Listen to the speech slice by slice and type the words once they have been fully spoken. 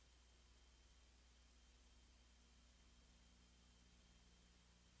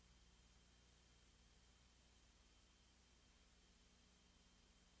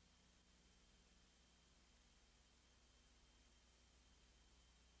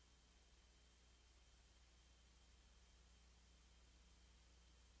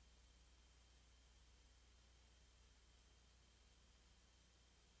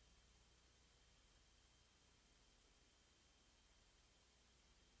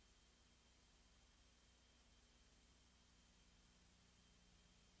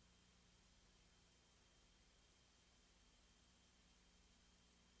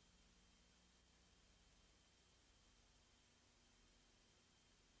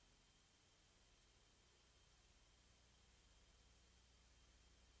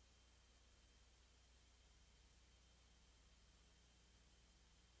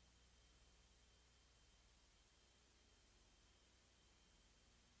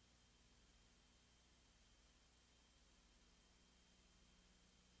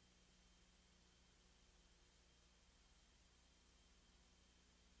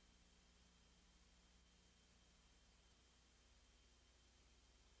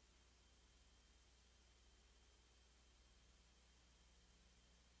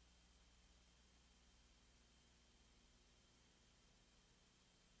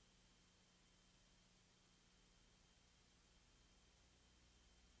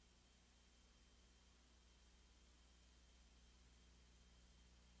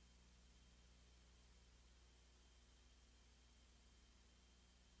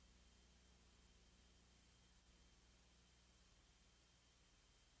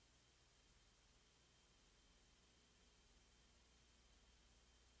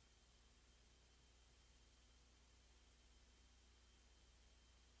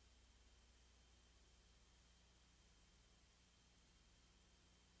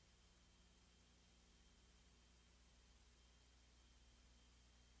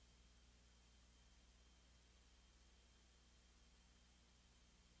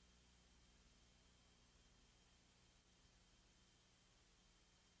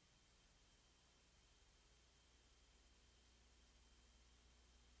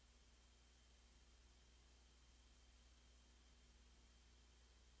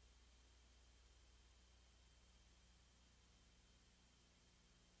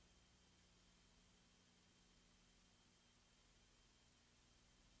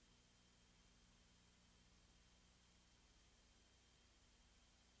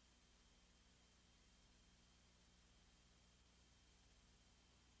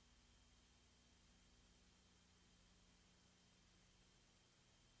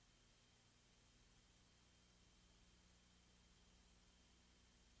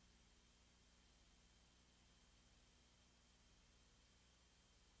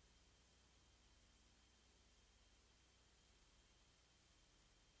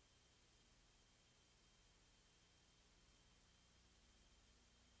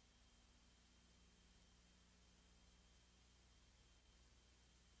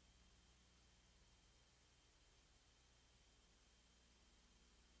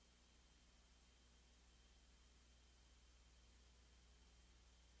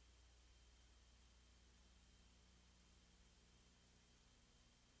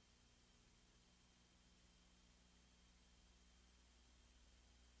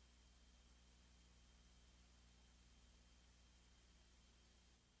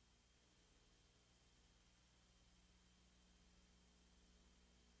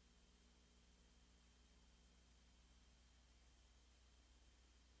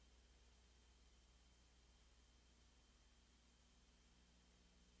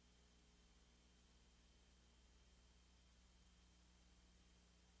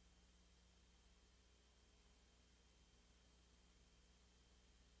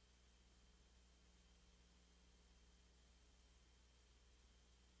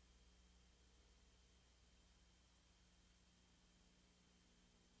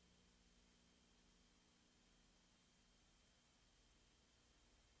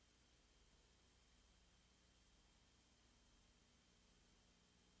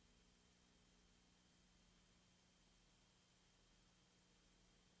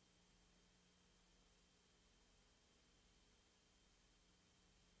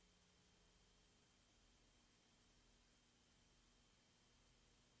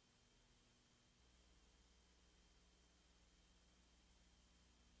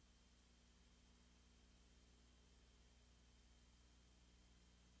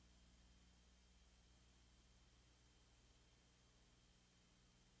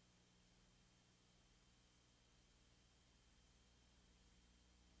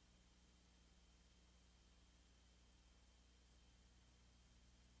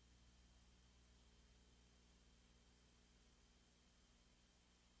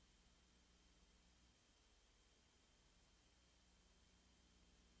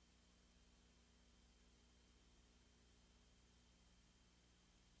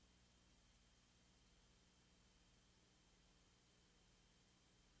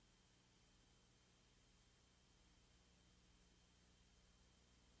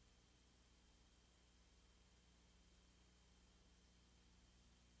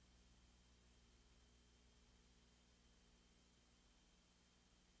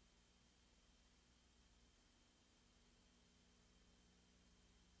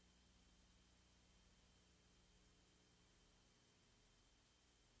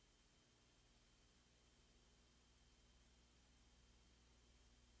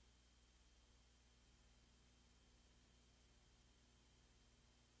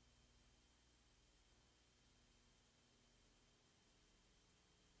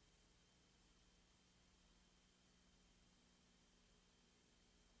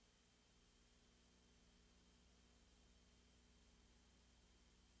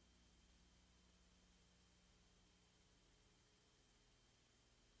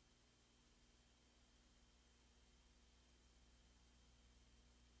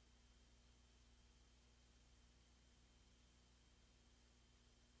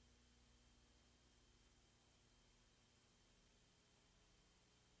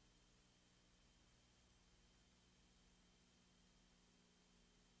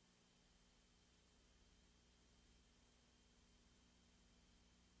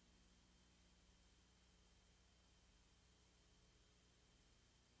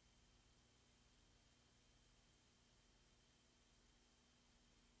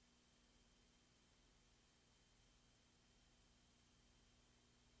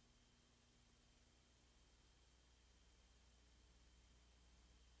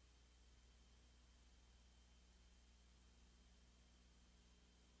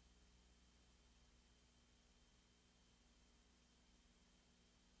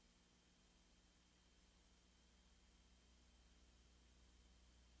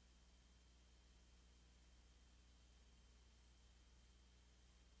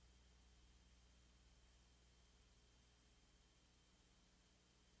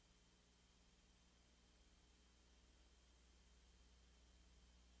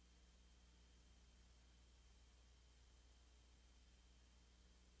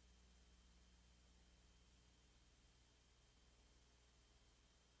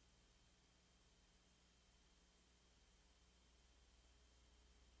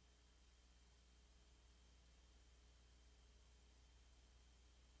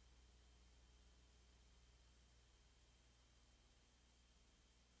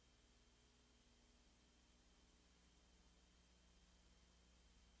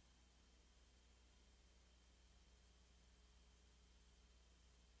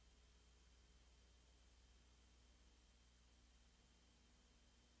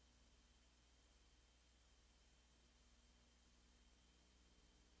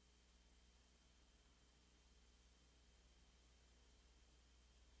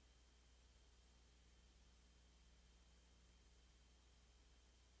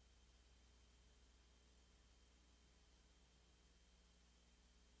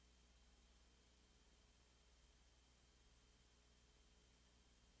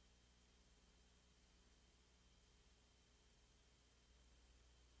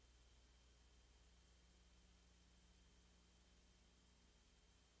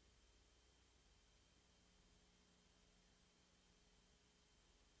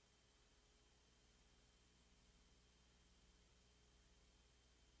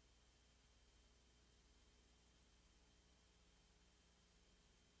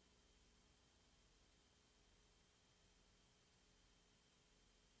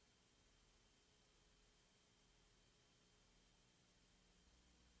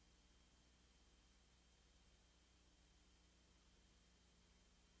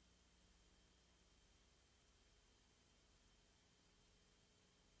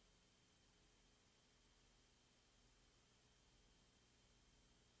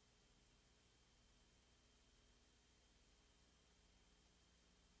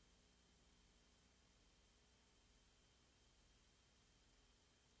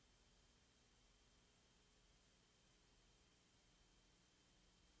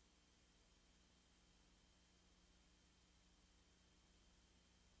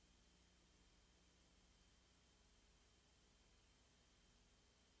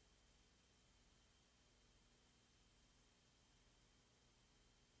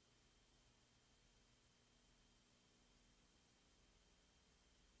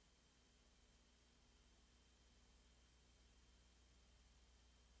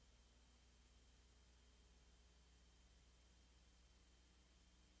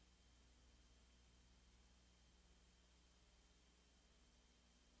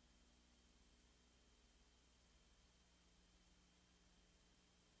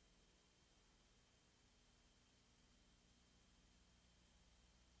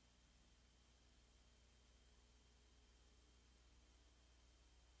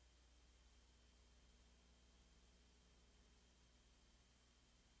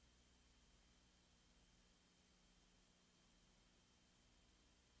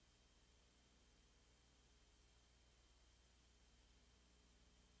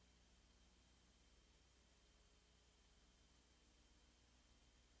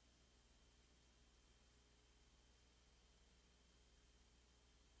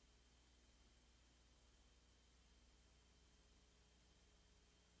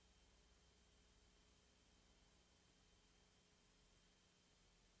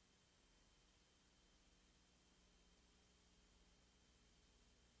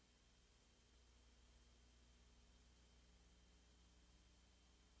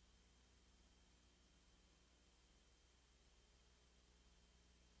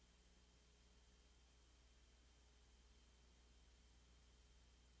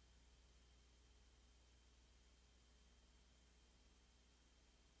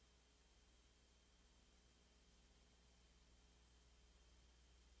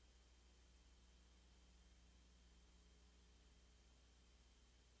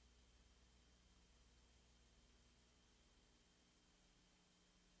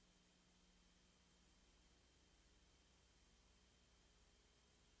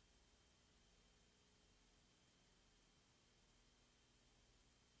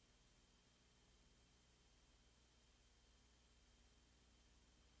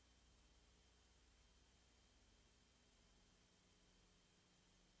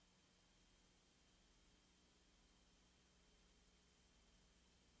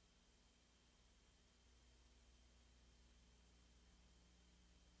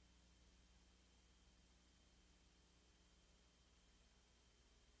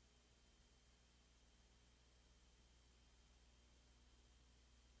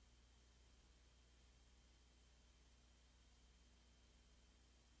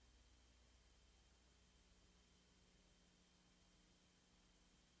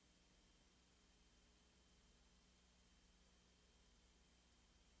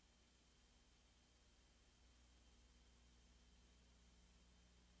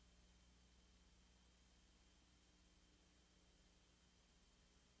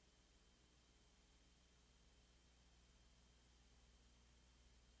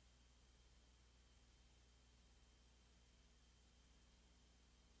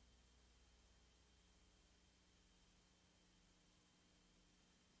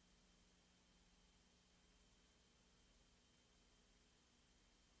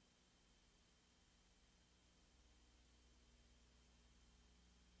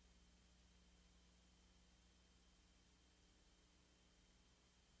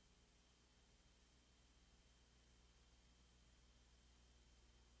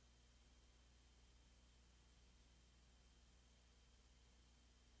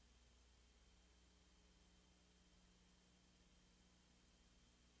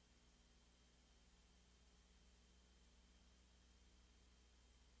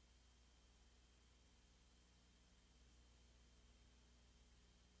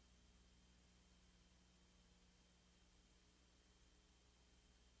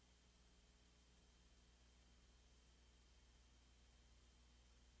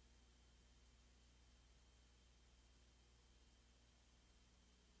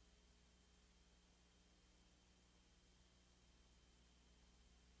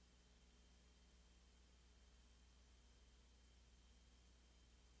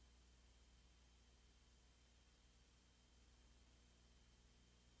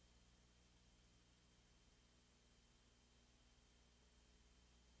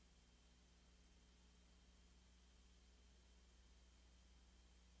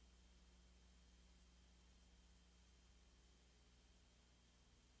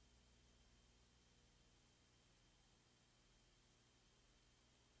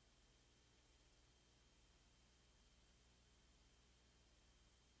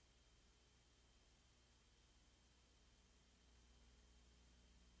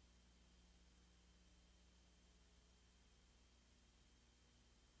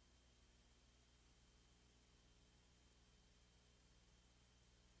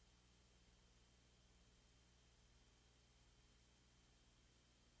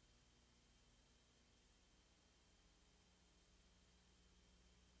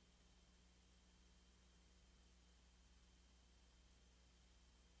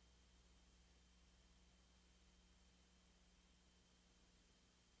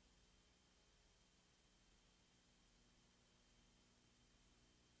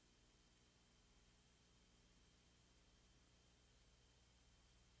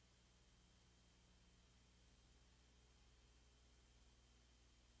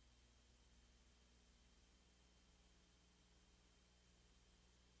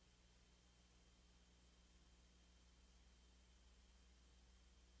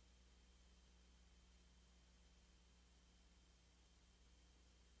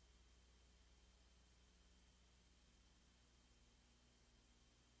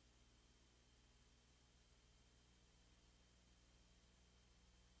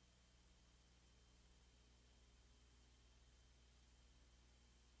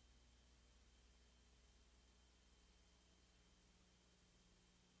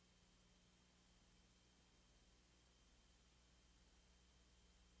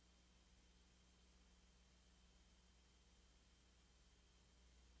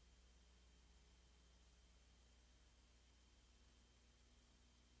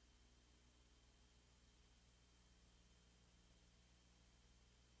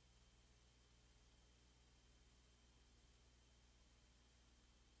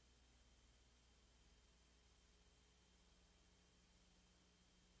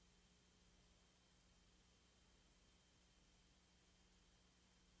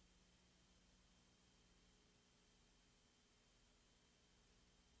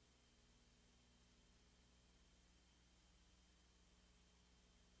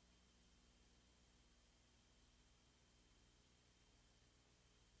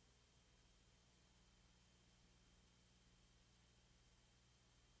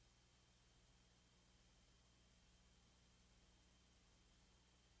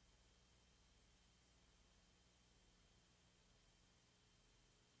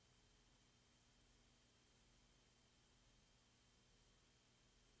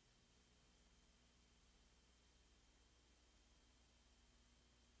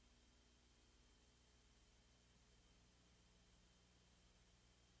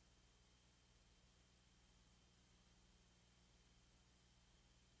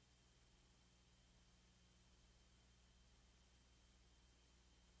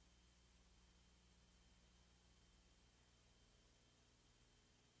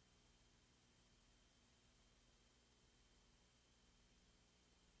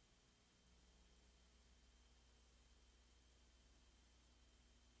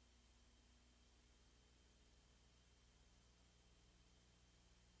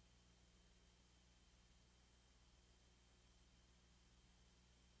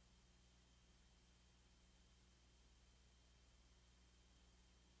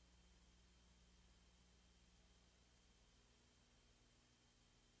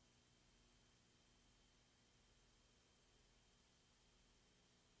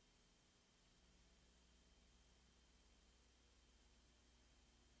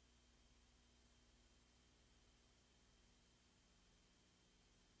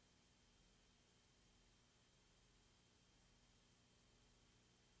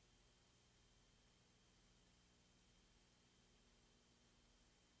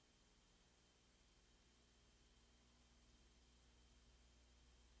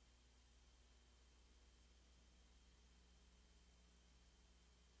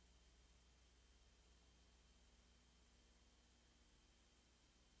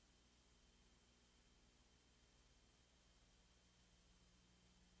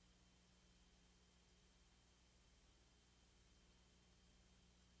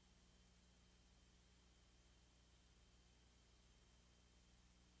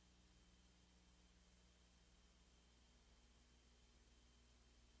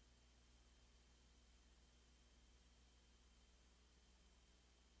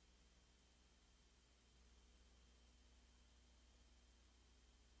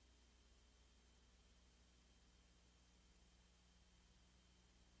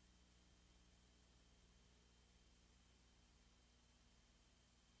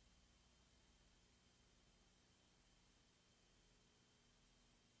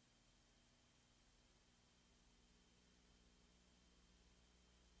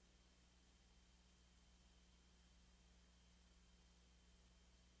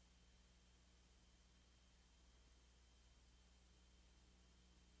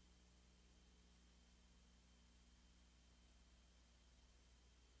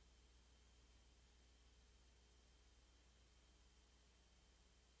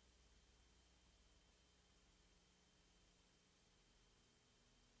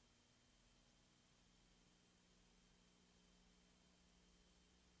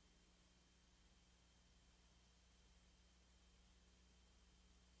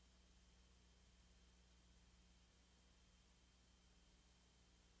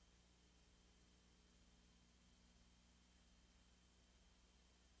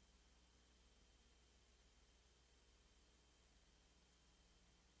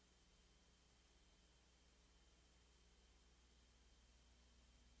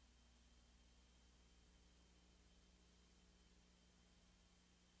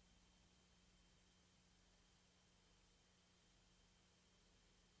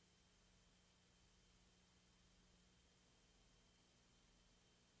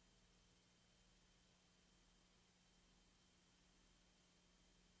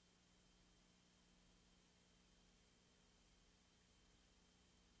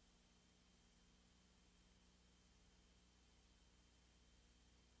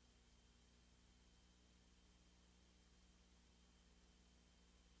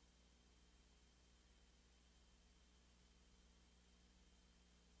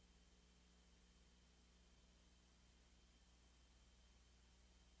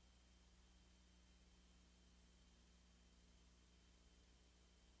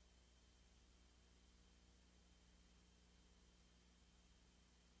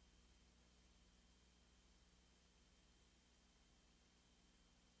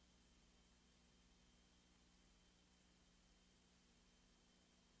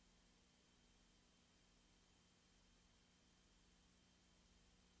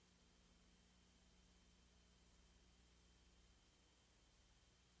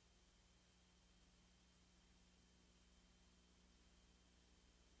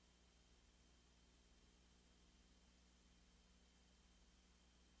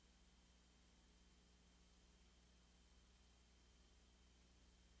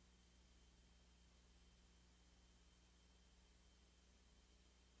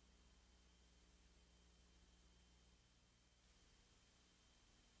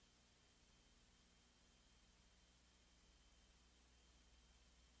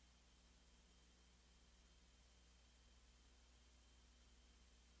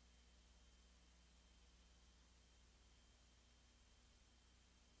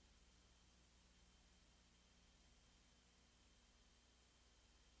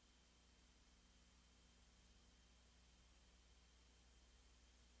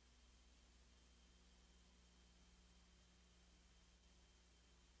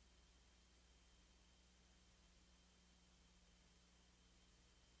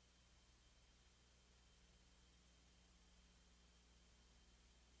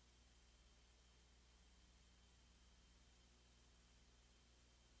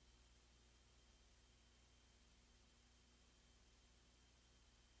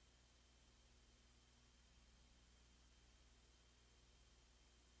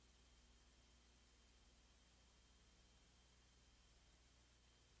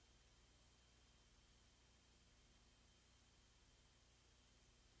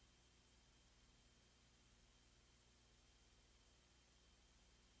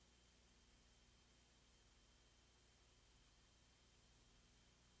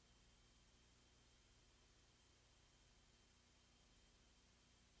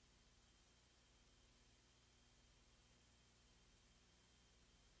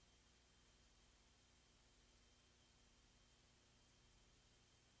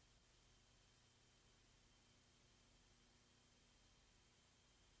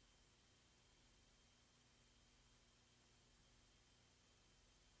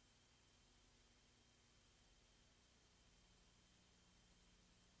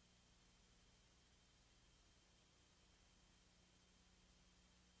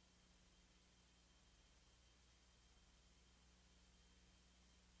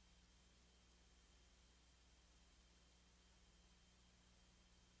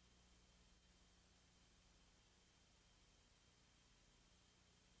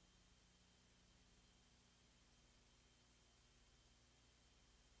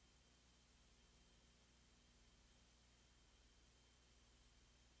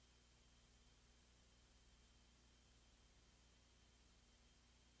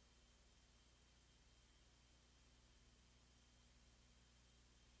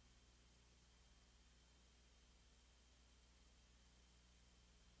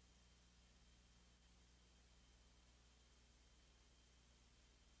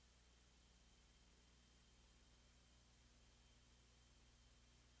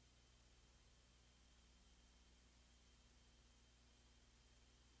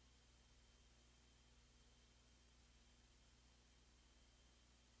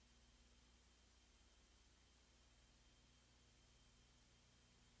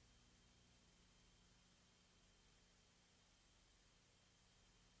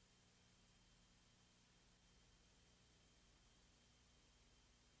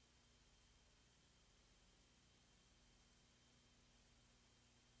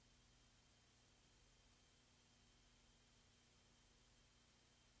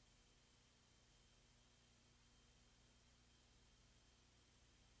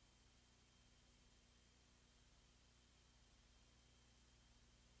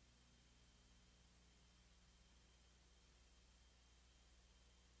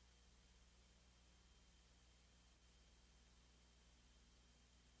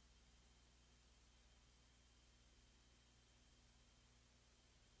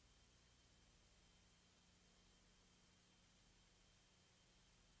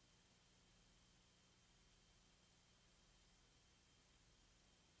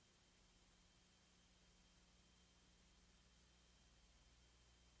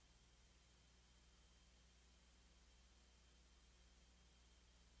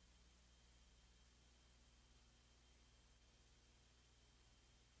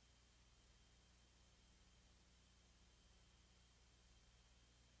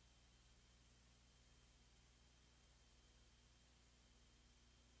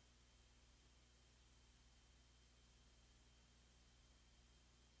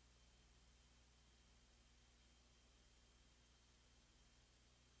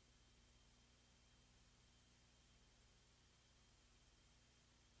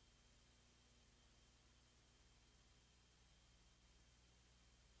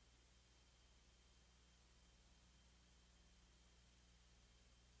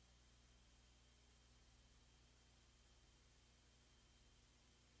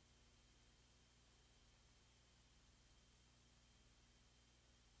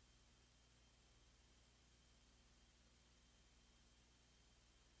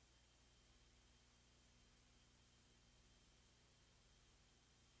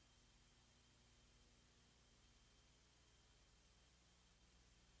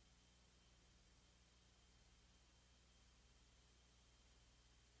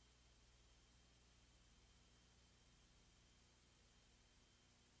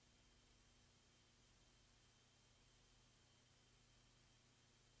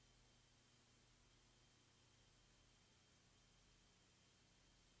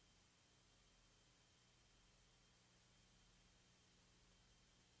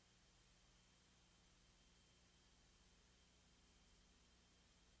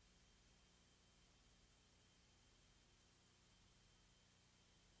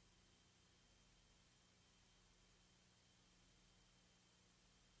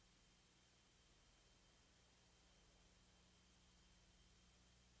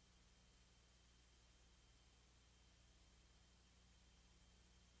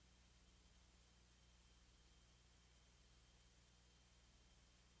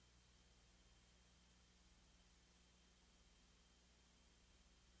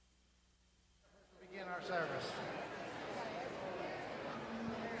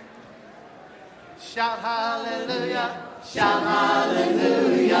Shout hallelujah, shout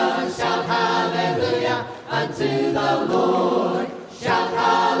hallelujah, shout hallelujah unto the Lord. Shout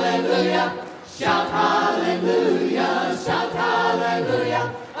hallelujah, shout hallelujah, shout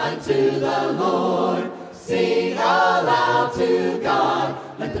hallelujah unto the Lord. Sing aloud to God,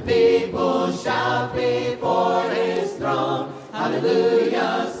 let the people shout before his throne.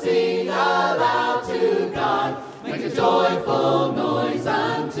 Hallelujah, sing aloud to God, make a joyful noise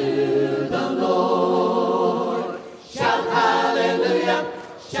unto the Lord. Shout hallelujah,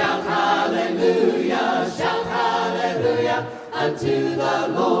 shout hallelujah, shout hallelujah unto the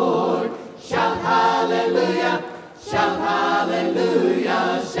Lord. Shout hallelujah, shout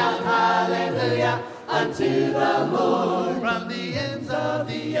hallelujah, shout hallelujah unto the Lord. From the ends of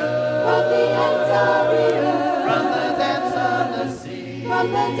the earth, from the ends of the earth, from the depths of the sea, from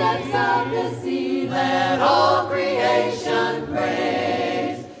the depths of the sea, let all creation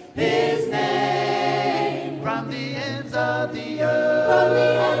praise his name. From the ends of the earth, from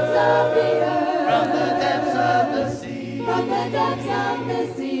the ends of the earth, from the depths of the sea, from the depths of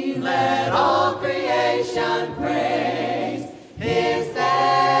the sea, let all creation praise his name.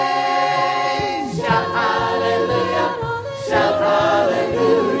 Shout hallelujah, shout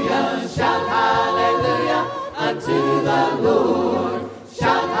hallelujah, shout hallelujah unto the Lord.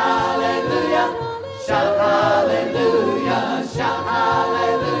 Shout hallelujah, shout hallelujah, shout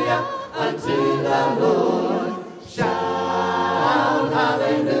hallelujah unto the Lord. Shout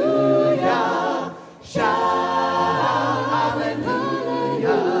hallelujah, shout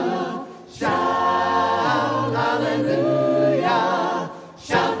hallelujah, shout hallelujah,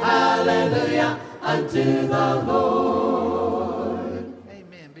 shout hallelujah unto the Lord.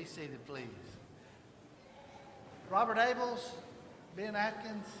 Amen. Be seated, please. Robert Abels, Ben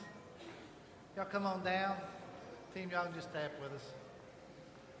Atkins, y'all come on down. Team, y'all can just stay up with us.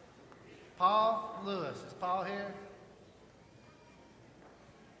 Paul Lewis, is Paul here?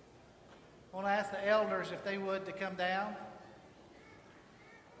 I want to ask the elders if they would to come down.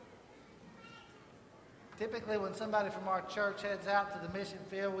 Typically when somebody from our church heads out to the mission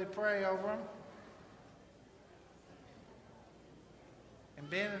field, we pray over them. And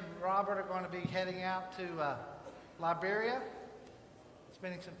Ben and Robert are going to be heading out to Liberia,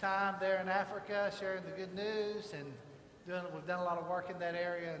 spending some time there in Africa, sharing the good news, and we've done a lot of work in that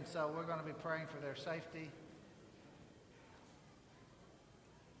area, and so we're going to be praying for their safety.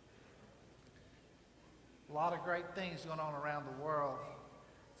 A lot of great things going on around the world.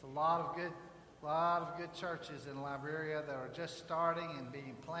 It's a lot of good churches in Liberia that are just starting and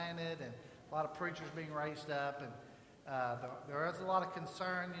being planted, and a lot of preachers being raised up, and there is a lot of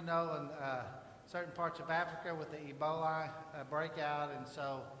concern, in certain parts of Africa with the Ebola breakout, and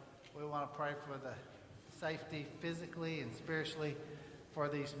so we want to pray for the safety physically and spiritually for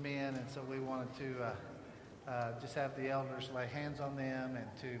these men, and so we wanted to just have the elders lay hands on them and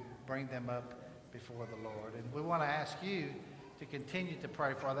to bring them up before the Lord. And we want to ask you to continue to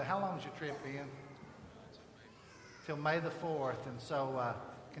pray for them. How long is your trip, Ben? Till May the 4th, and so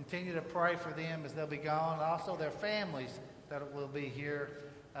continue to pray for them as they'll be gone, and also their families that will be here,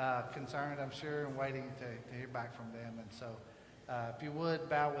 concerned, I'm sure, and waiting to hear back from them. And so if you would,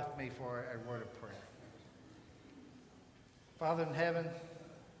 bow with me for a word of prayer. Father in heaven,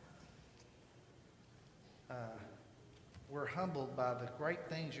 we're humbled by the great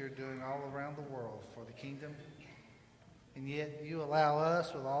things you're doing all around the world for the kingdom, and yet you allow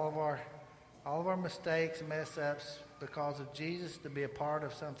us, with all of our mistakes and mess ups, because of Jesus, to be a part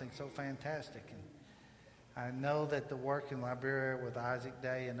of something so fantastic. And I know that the work in Liberia with Isaac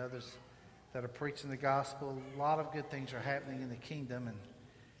Day and others that are preaching the gospel, a lot of good things are happening in the kingdom,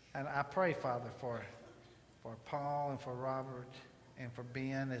 and I pray, Father, for Paul and for Robert and for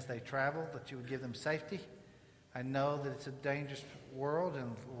Ben as they travel, that you would give them safety. I know that it's a dangerous world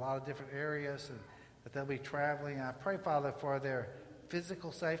in a lot of different areas, and that they'll be traveling. I pray, Father, for their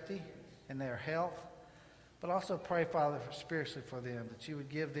physical safety and their health, but also pray, Father, spiritually for them, that you would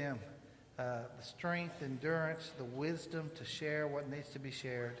give them the strength, endurance, the wisdom to share what needs to be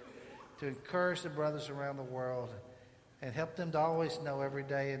shared, to encourage the brothers around the world, and help them to always know every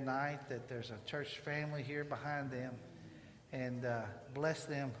day and night that there's a church family here behind them. And bless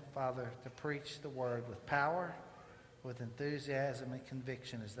them, Father, to preach the word with power, with enthusiasm and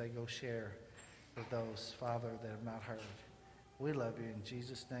conviction as they go share with those, Father, that have not heard. We love you. In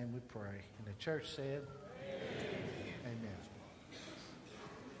Jesus' name we pray. And the church said, Amen. Amen.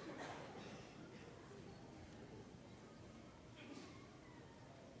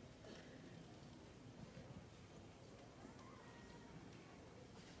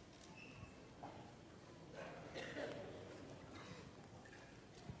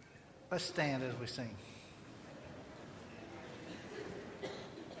 Let's stand as we sing.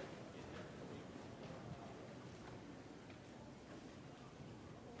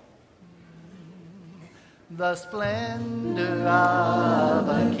 The splendor of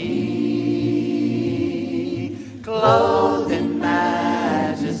a king, clothed in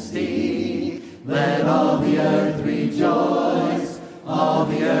majesty. Let all the earth rejoice, all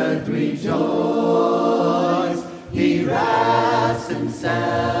the earth rejoice. He wraps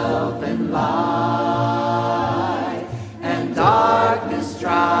himself in light, and darkness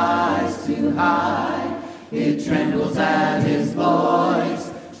tries to hide. It trembles at his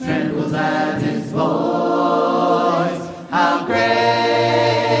voice, trembles at his voice. How great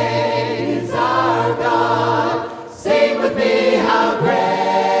is our God. Sing with me, how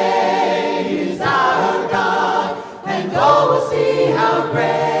great is our God. And go we'll see how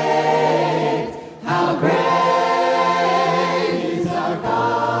great is our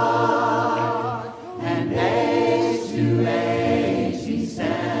God. And age to age he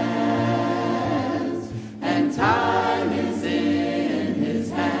stands, and time is in his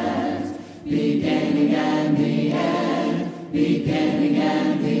hands, beginning and the end, beginning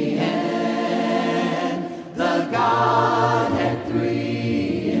and the end. The Godhead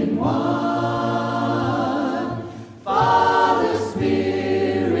three in one, Father,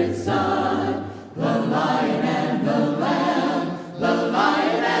 Spirit, Son, the Lion and the Lamb, the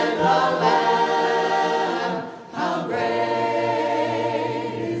Lion and the Lamb. How great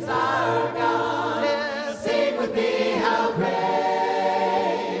is our God. Yes, sing with me, how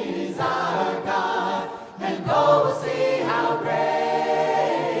great is our God. And go we'll see how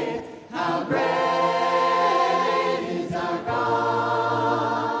great is our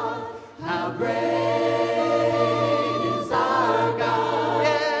God. How great is our God.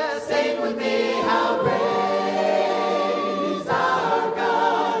 Yes, sing with me, how great is our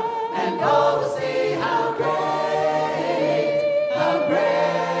God. And go we'll see how great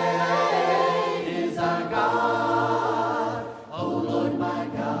is our God. Oh Lord my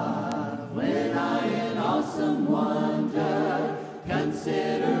God, when I in awesome wonder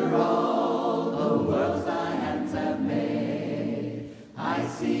consider all the worlds thy hands have made, I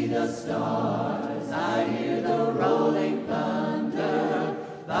see the stars, I hear the rolling thunder,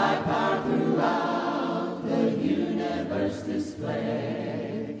 thy power throughout the universe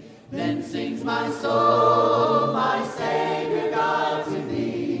display. Then sings my soul, my Savior God, to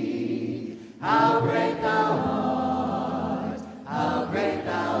thee. How great thou art, how great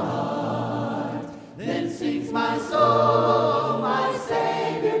thou art. Then sings my soul, my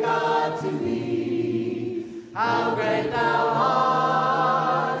Savior God, to thee. How great thou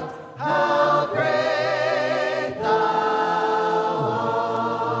art, how great thou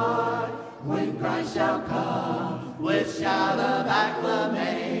art. When Christ shall come with shout of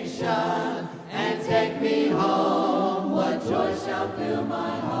acclamation and take me home, what joy shall fill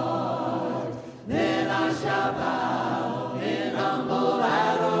my heart. Then I shall bow in humble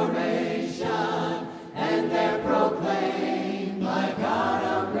adoration and there proclaim, my God,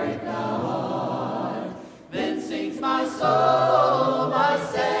 how great thou art. Then sings my soul, my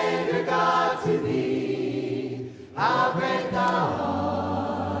Savior God, to thee. How great thou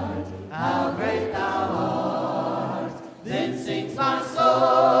art, how great thou art. Then sings my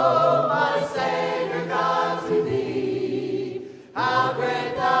soul, my Savior God, to thee. How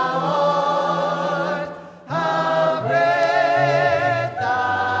great thou art, how great thou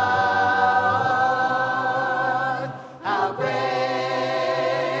art. How great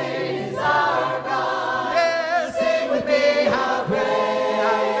is our God. Yes, sing with me, how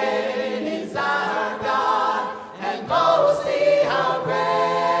great is our God. And go see how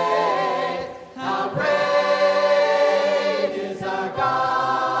great is our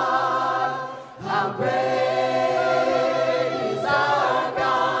God. How great is our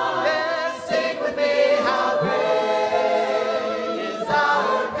God. Yes, sing with me, how great is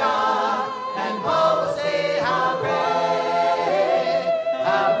our God. And go see how great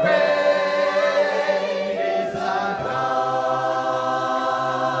is our God.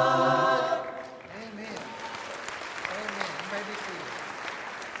 Amen. Amen. You may be seated.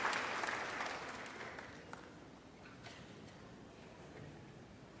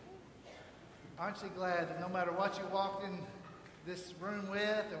 Aren't you glad that no matter what you walked in this room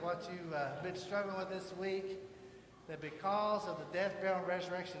with or what you've been struggling with this week, that because of the death, burial, and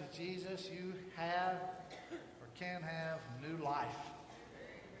resurrection of Jesus, you have or can have new life.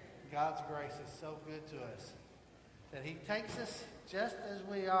 God's grace is so good to us that he takes us just as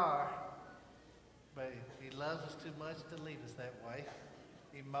we are, but he loves us too much to leave us that way.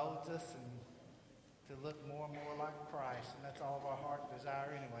 He molds us and to look more and more like Christ, and that's all of our heart desire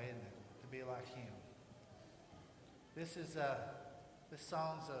anyway, isn't it? be like him. This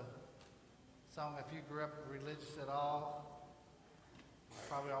song's a song, if you grew up religious at all, you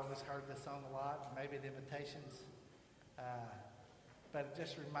probably always heard this song a lot, maybe at invitations. But it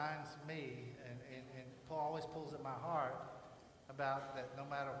just reminds me, and always pulls at my heart, about that no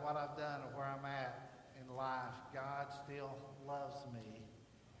matter what I've done or where I'm at in life, God still loves me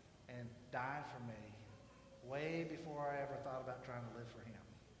and died for me way before I ever thought about trying to live for him.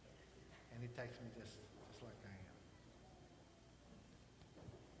 And he takes me just like I am.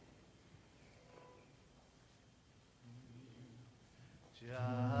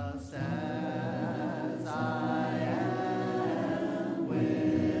 Just as I am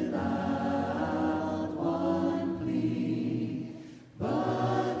without one plea,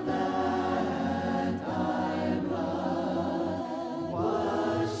 but that thy blood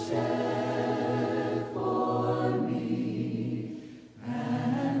was shed for me,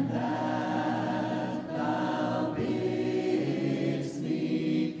 and that thou bidst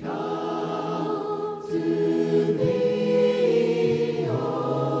me come to thee, O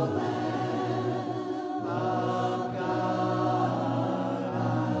Lamb of God,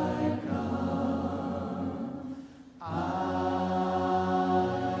 I come.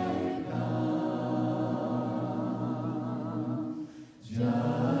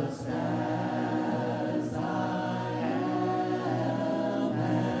 Just as I am,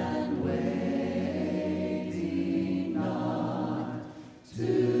 and waiting not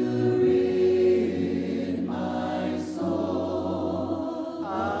to rid my soul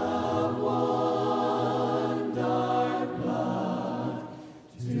of one dark cloud,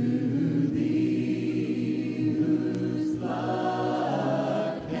 to thee whose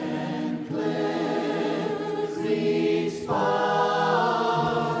blood can cleanse each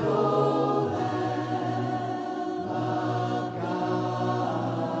spot, O Lamb of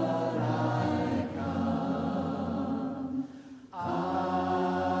God, I come.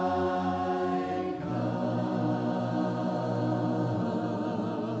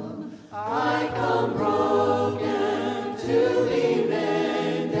 I come broken to be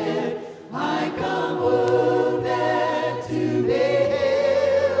mended. I come wounded to be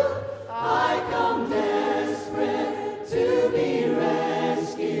healed. I come desperate to be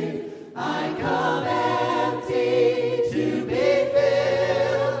rescued. I come empty to be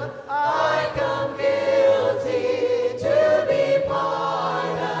filled. I come guilty to be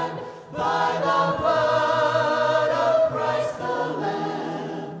pardoned by the blood of Christ the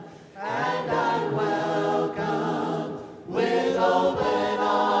Lamb. And I'm welcome with open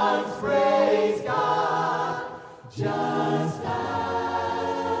arms, praise God, just as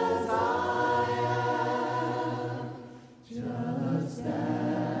I am, just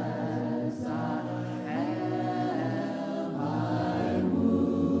as I am. I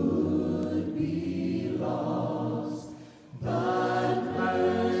would be lost, but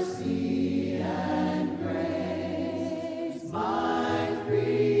mercy and grace my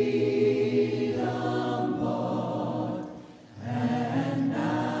freedom bought, and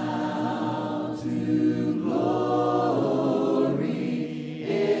now to glory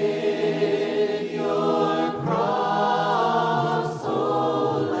in your cross, O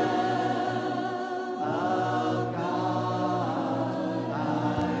Lamb of God,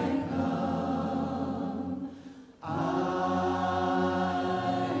 I come.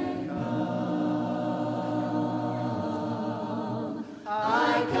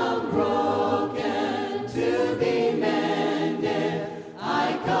 I come broken to be mended.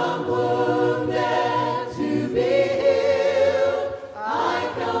 I come wounded to be healed.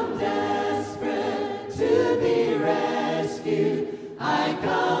 I come desperate to be rescued. I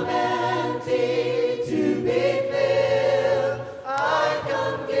come empty to be filled. I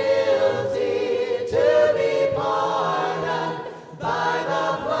come guilty to be pardoned by the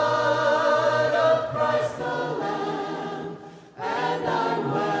blood of Christ the Lamb. And I'm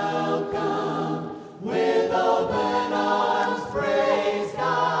welcome with open arms, praise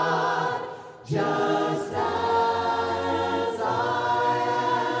God,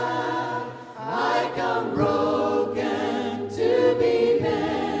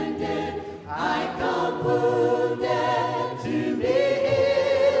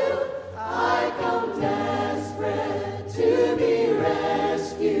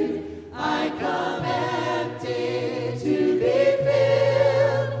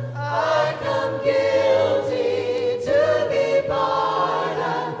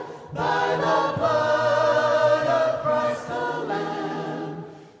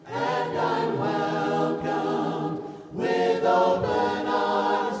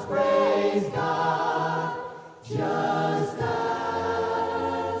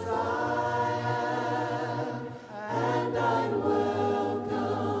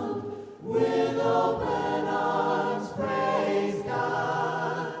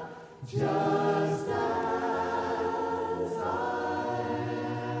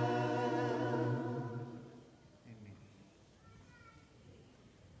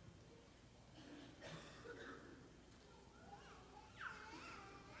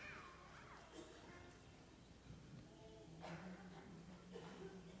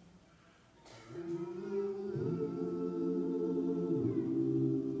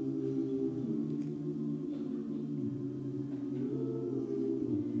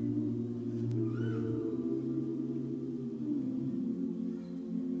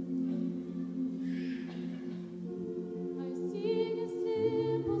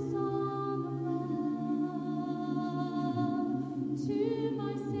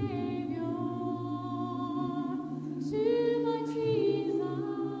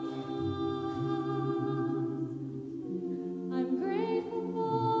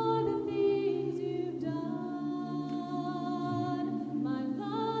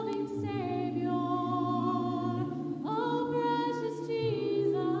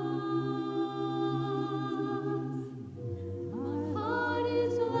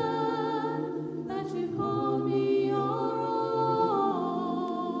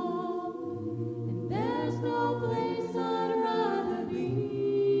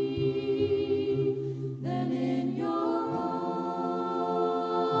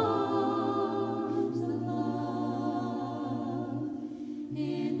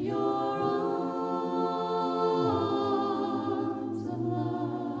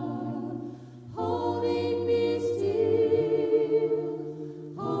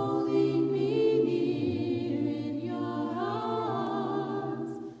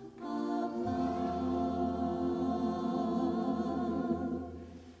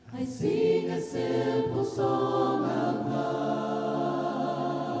 I sing a simple song of love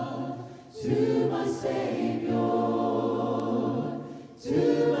to my Savior,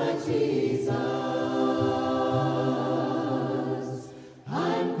 to my Jesus.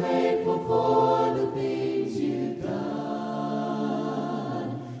 I'm grateful for the things you've done,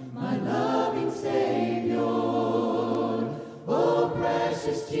 my loving Savior, oh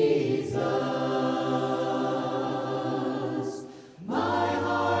precious Jesus. My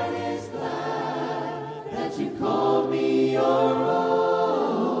heart is glad that you called me your own.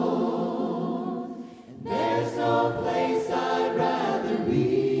 There's no place I'd rather be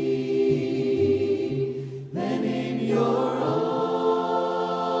than in your arms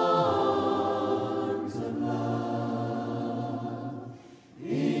of love.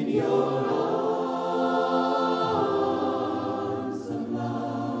 In your arms of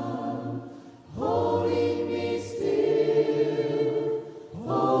love, holding me still,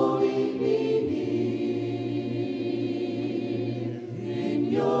 holding me near.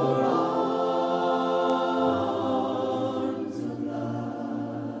 In your arms of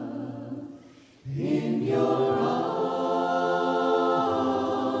love, in your arms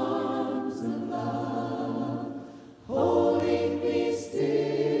of love, holding me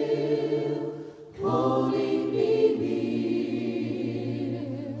still, holding me near,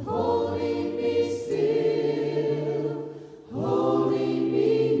 holding me still, holding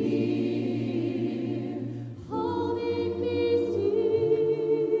me near, holding me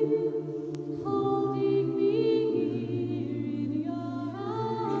still, holding me near in your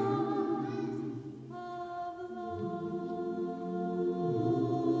arms of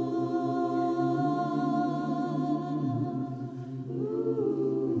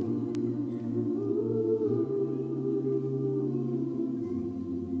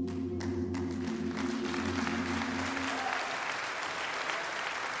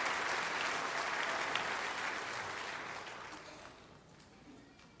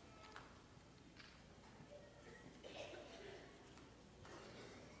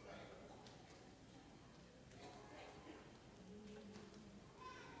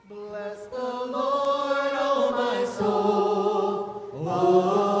Bless the Lord, oh my soul,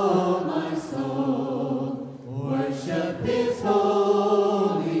 oh my soul, worship His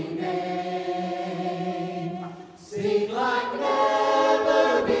holy name. Sing like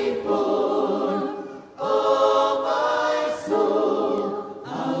never before, oh my soul,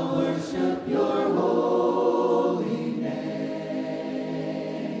 I'll worship your holy name.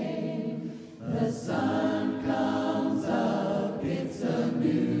 The sun comes up, it's a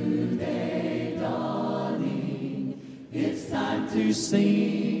new day dawning. It's time to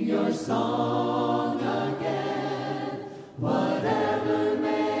sing your song again. Whatever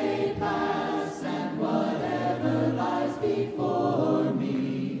may pass and whatever lies before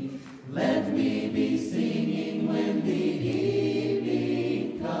me, let me be singing when the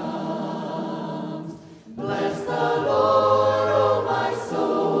evening comes. Bless the Lord, oh my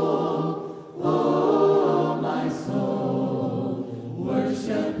soul, oh my soul,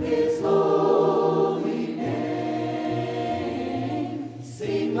 worship His holy name.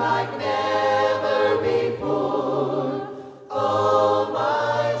 Sing like never before.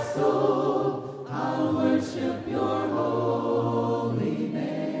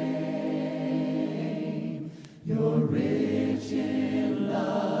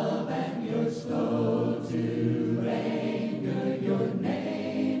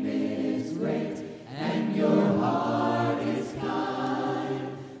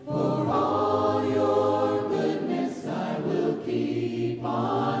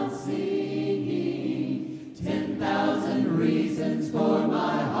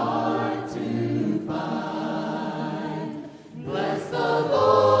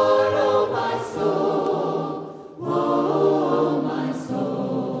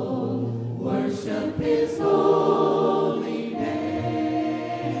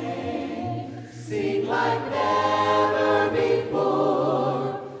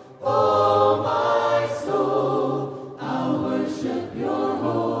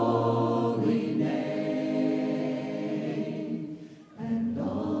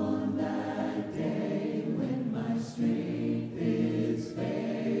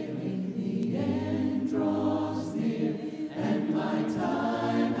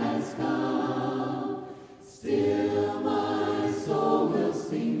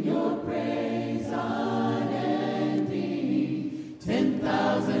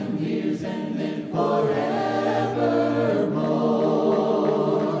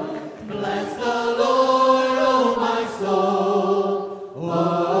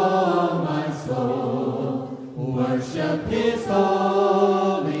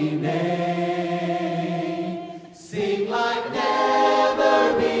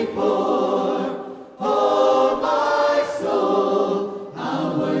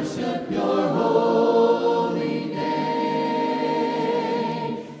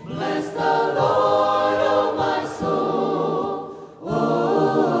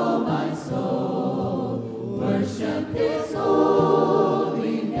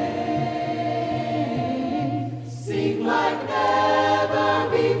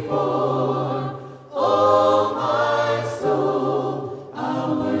 before. Oh, my soul,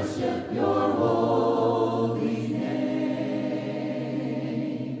 I'll worship your holy name.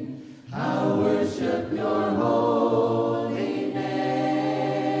 I'll worship your holy name.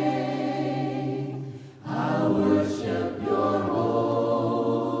 I'll worship your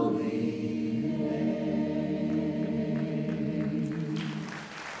holy name.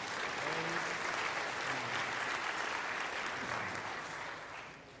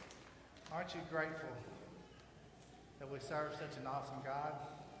 Aren't you grateful that we serve such an awesome God?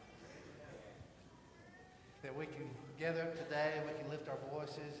 That we can gather up today and we can lift our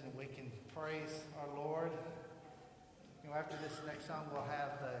voices and we can praise our Lord. You know, after this next song, we'll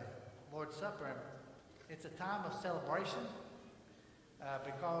have the Lord's Supper. It's a time of celebration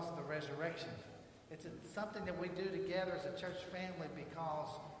because of the resurrection. It's something that we do together as a church family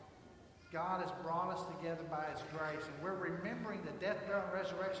because God has brought us together by His grace. And we're remembering the death, burial, and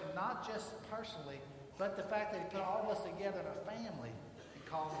resurrection, not just personally, but the fact that He put all of us together in a family and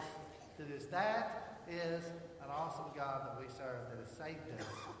called us to this. That is an awesome God that we serve, that has saved us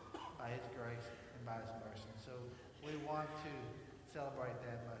by His grace and by His mercy. So we want to celebrate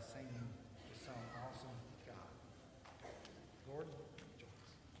that by singing the song, Awesome God. Lord, join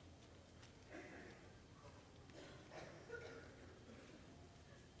us.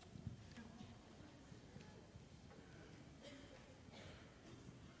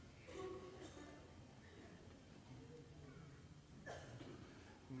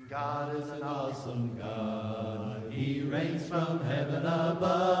 God is an awesome God. He reigns from heaven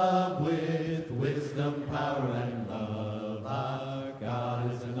above with wisdom, power, and love. Our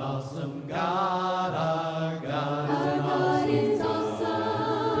God is an awesome God. Our God is an awesome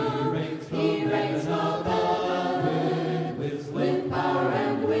God. He reigns from heaven above with power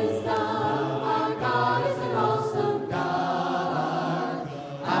and wisdom. Our God is an awesome God.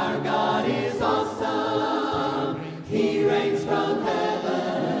 Our God is awesome. He reigns from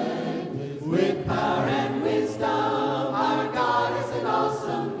heaven with power and wisdom. Our God is an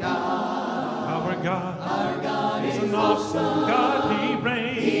awesome God. Our God is an awesome God.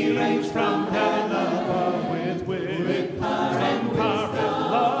 He reigns from heaven above with power and love.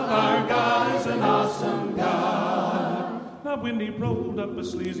 Our God is an awesome God. Now when He rolled up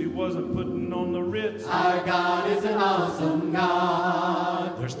His sleeves, He wasn't putting on the Ritz. Our God is an awesome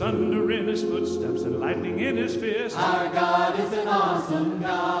God. There's thunder in His footsteps and lightning in His fist. Our God is an awesome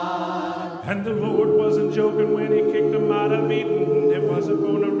God. And the Lord wasn't joking when He kicked them out of Eden. It wasn't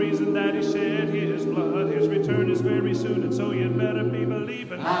for no reason that He shed His blood. His return is very soon, and so you'd better be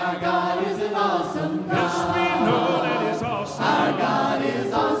believing. Our God is an awesome God. Yes, we know that He's awesome. Our God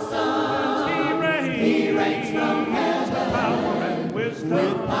is awesome. He reigns from heaven with power and wisdom.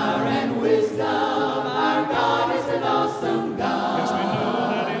 With power and wisdom. Our God is an awesome God. Yes, we know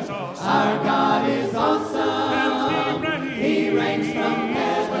that He's awesome. Our God is awesome. And He reigns from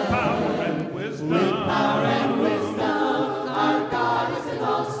heaven with power and wisdom. With power and wisdom. Our God is an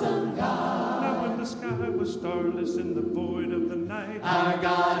awesome God. Now when the sky was starless in the void of the night, our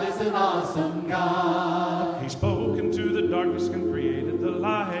God is an awesome God. He spoke into the darkness and created the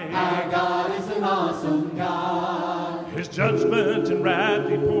light. Our God is an awesome God. His judgment and wrath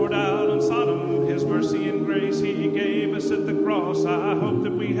He poured out on Sodom. His mercy and grace He gave us at the cross. I hope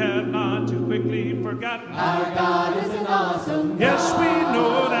that we have not too quickly forgotten. Our God is an awesome God. Yes, we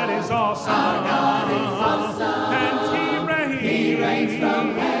know that He's awesome. Our God is awesome. And He reigns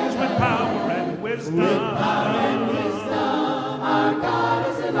from heaven with power and wisdom. With power and wisdom. Our God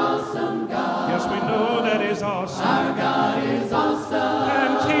is an awesome God. Yes, we know that He's awesome. Our God is awesome.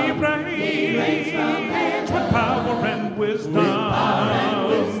 And He reigns from heaven with power and wisdom. With power and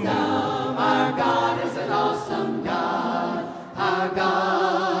wisdom. Our God is an awesome God. Our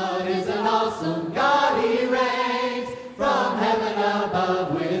God is an awesome God. He reigns from heaven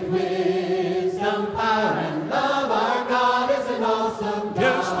above with wisdom, power, and love. Our God is an awesome God.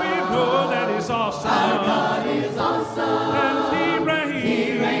 Yes, we know that He's awesome. Our God is awesome. And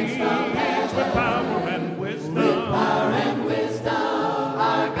He reigns from heaven with power and wisdom. With power and wisdom.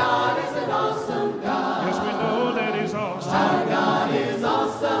 Our God is an awesome God. Yes, we know that He's awesome. Our God is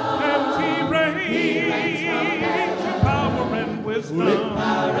awesome. And He reigns with power and wisdom. With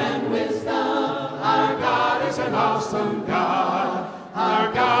power and wisdom. Our God is an awesome God.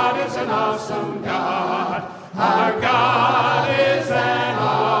 Our God is an awesome God. Our God is an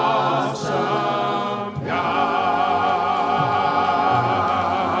awesome God.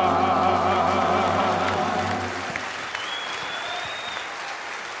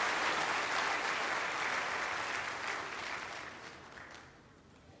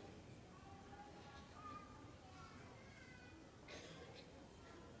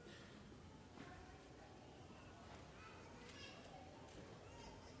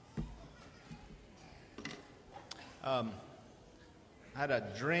 I had a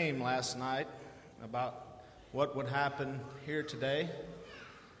dream last night about what would happen here today.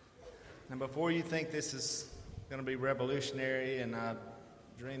 And before you think this is going to be revolutionary and I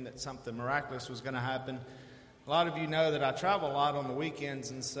dreamed that something miraculous was going to happen, a lot of you know that I travel a lot on the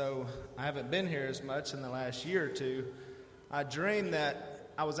weekends, and so I haven't been here as much in the last year or two. I dreamed that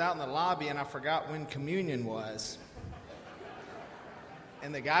I was out in the lobby and I forgot when communion was.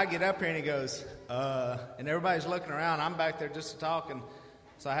 And the guy get up here and he goes, and everybody's looking around. I'm back there just talking,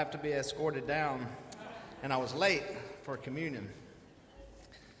 so I have to be escorted down. And I was late for communion.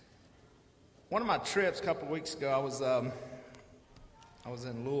 One of my trips a couple of weeks ago, I was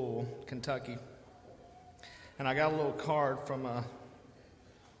in Louisville, Kentucky, and I got a little card from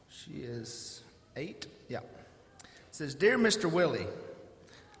she is 8? Yeah. It says, "Dear Mr. Willie,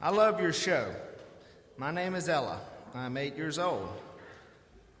 I love your show. My name is Ella. I'm 8 years old.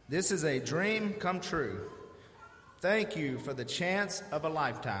 This is a dream come true. Thank you for the chance of a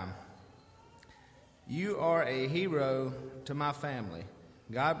lifetime. You are a hero to my family.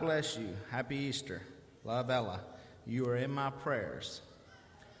 God bless you. Happy Easter. Love, Ella. You are in my prayers."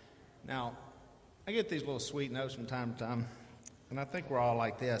 Now, I get these little sweet notes from time to time, and I think we're all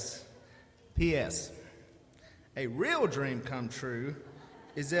like this. P.S. A real dream come true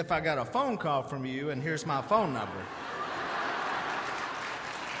is if I got a phone call from you, and here's my phone number.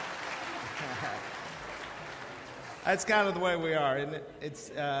 That's kind of the way we are, isn't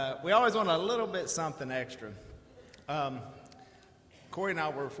it? We always want a little bit something extra. Corey and I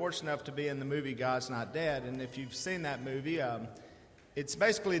were fortunate enough to be in the movie God's Not Dead, and if you've seen that movie, it's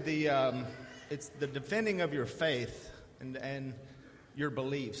basically it's the defending of your faith and your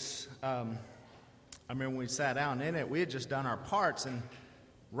beliefs. I remember when we sat down in it, we had just done our parts, and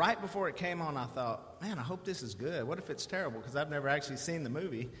right before it came on, I thought, man, I hope this is good. What if it's terrible? Because I've never actually seen the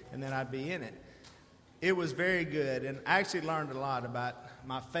movie, and then I'd be in it. It was very good, and I actually learned a lot about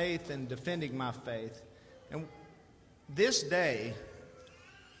my faith and defending my faith. And this day,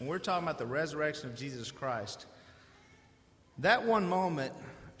 when we're talking about the resurrection of Jesus Christ, that one moment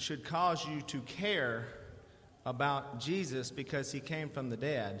should cause you to care about Jesus because he came from the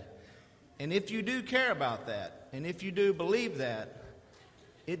dead. And if you do care about that, and if you do believe that,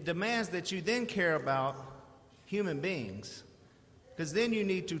 it demands that you then care about human beings. Because then you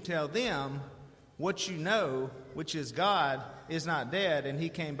need to tell them what you know, which is God is not dead, and he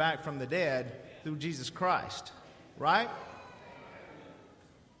came back from the dead through Jesus Christ. Right?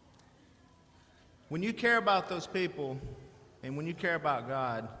 When you care about those people, and when you care about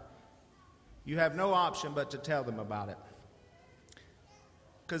God, you have no option but to tell them about it.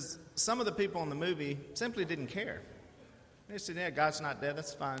 Because some of the people in the movie simply didn't care. They said, yeah, God's not dead,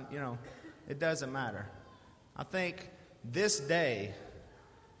 that's fine. You know, it doesn't matter. I think this day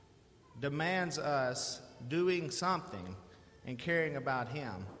demands us doing something and caring about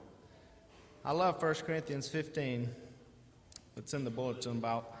him. I love 1 Corinthians 15. It's in the bulletin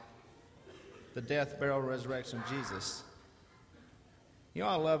about the death, burial, resurrection of Jesus. You know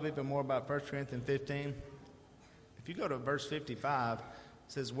what I love even more about 1 Corinthians 15? If you go to verse 55, it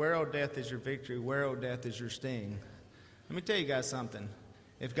says, "Where, O death, is your victory? Where, O death, is your sting?" Let me tell you guys something.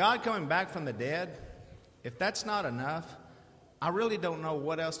 If God coming back from the dead, if that's not enough, I really don't know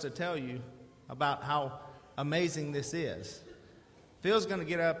what else to tell you about how amazing this is. Phil's going to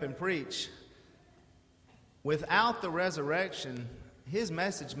get up and preach. Without the resurrection, his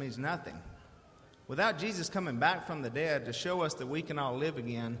message means nothing. Without Jesus coming back from the dead to show us that we can all live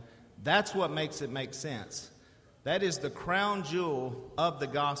again, that's what makes it make sense. That is the crown jewel of the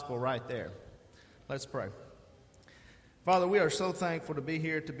gospel right there. Let's pray. Father, we are so thankful to be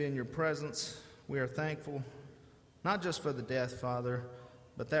here, to be in your presence. We are thankful not just for the death, Father,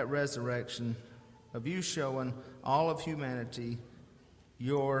 but that resurrection of you showing all of humanity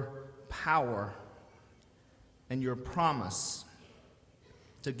your power and your promise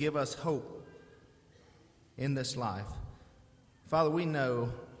to give us hope in this life. Father, we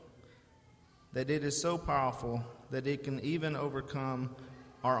know that it is so powerful that it can even overcome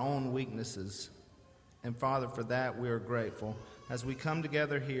our own weaknesses. And Father, for that we are grateful. As we come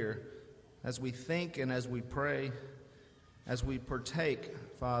together here, as we think and as we pray, as we partake,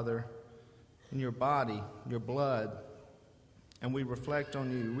 Father, in your body, your blood, and we reflect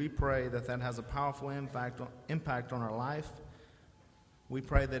on you, we pray that that has a powerful impact on our life. We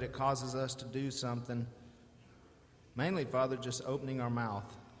pray that it causes us to do something, mainly, Father, just opening our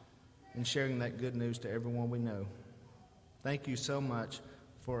mouth and sharing that good news to everyone we know. Thank you so much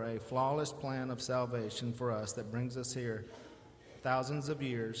for a flawless plan of salvation for us that brings us here thousands of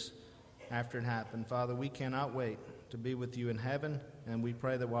years after it happened. Father, we cannot wait to be with you in heaven, and we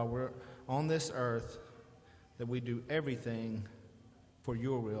pray that while we're on this earth, that we do everything for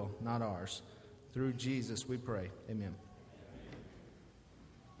your will, not ours. Through Jesus we pray. Amen.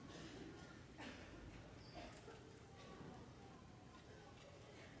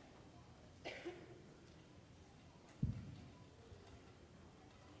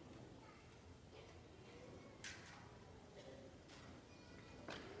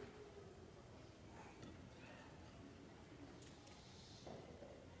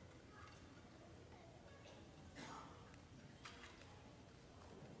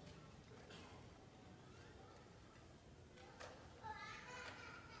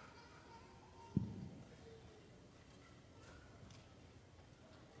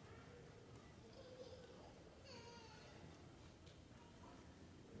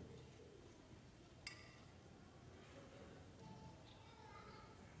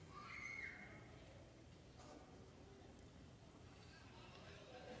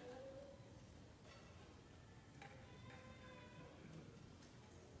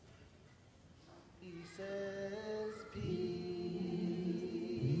 He says, peace,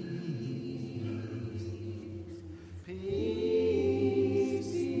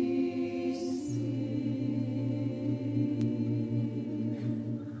 peace, peace.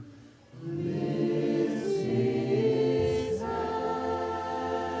 This is house.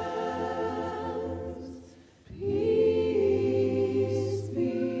 Peace,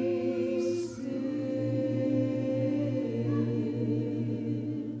 peace,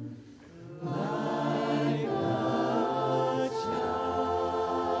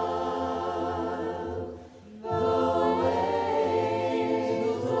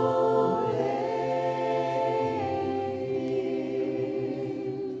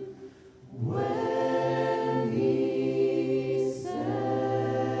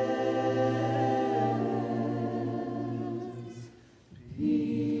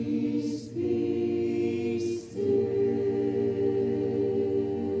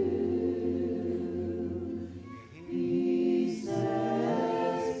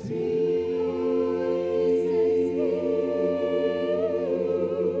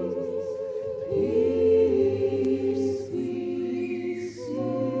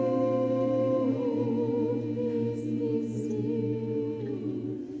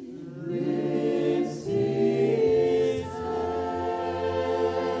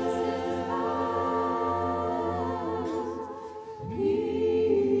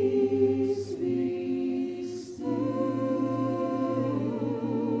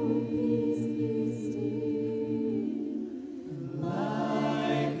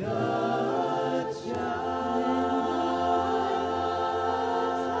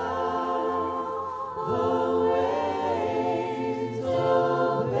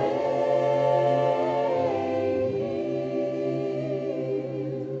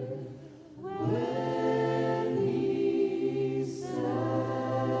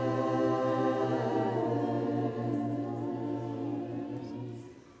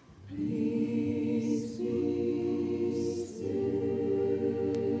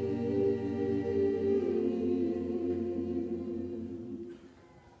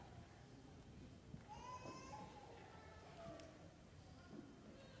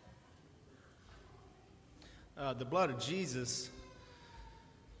 The blood of Jesus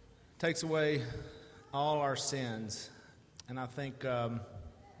takes away all our sins, and I think for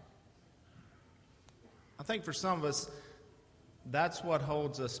some of us, that's what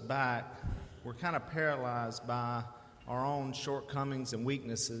holds us back. We're kind of paralyzed by our own shortcomings and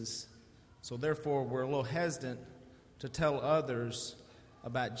weaknesses, so therefore we're a little hesitant to tell others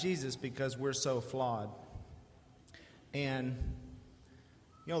about Jesus because we're so flawed. And,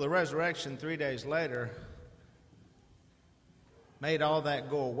 the resurrection 3 days later made all that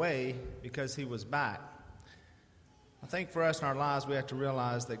go away because he was back. I think for us in our lives, we have to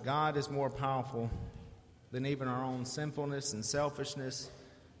realize that God is more powerful than even our own sinfulness and selfishness.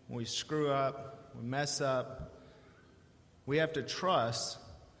 When we screw up, we mess up, we have to trust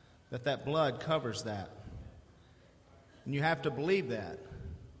that that blood covers that. And you have to believe that.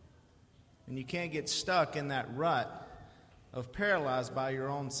 And you can't get stuck in that rut of paralyzed by your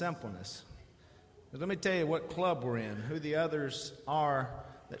own sinfulness. But let me tell you what club we're in, who the others are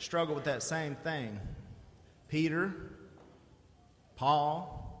that struggle with that same thing. Peter,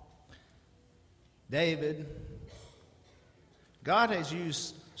 Paul, David. God has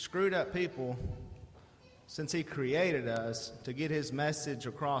used screwed up people since he created us to get his message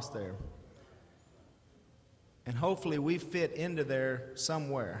across there. And hopefully we fit into there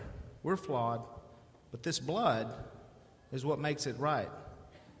somewhere. We're flawed, but this blood is what makes it right.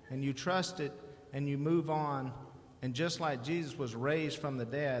 And you trust it and you move on. And just like Jesus was raised from the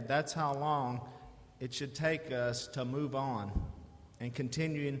dead, that's how long it should take us to move on and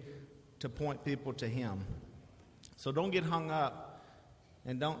continuing to point people to Him. So don't get hung up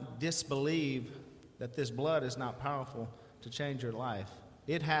and don't disbelieve that this blood is not powerful to change your life.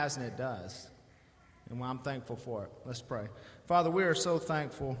 It has and it does. And I'm thankful for it. Let's pray. Father, we are so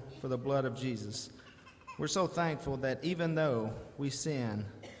thankful for the blood of Jesus. We're so thankful that even though we sin,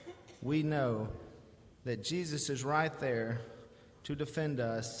 we know that Jesus is right there to defend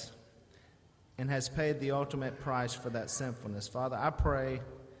us and has paid the ultimate price for that sinfulness. Father, I pray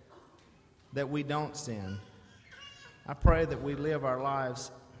that we don't sin. I pray that we live our lives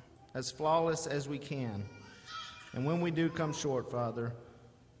as flawless as we can. And when we do come short, Father,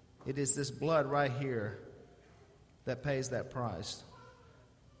 it is this blood right here that pays that price.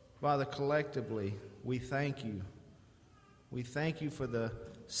 Father, collectively, we thank you. We thank you for the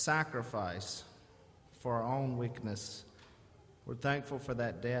sacrifice for our own weakness. We're thankful for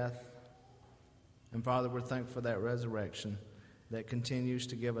that death. And Father, we're thankful for that resurrection that continues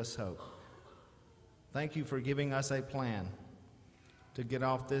to give us hope. Thank you for giving us a plan to get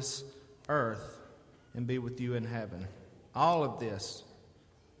off this earth and be with you in heaven. All of this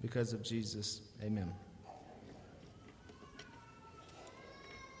because of Jesus. Amen.